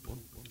bump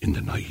in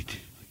the night.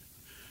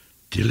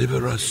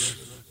 Deliver us,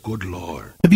 good Lord.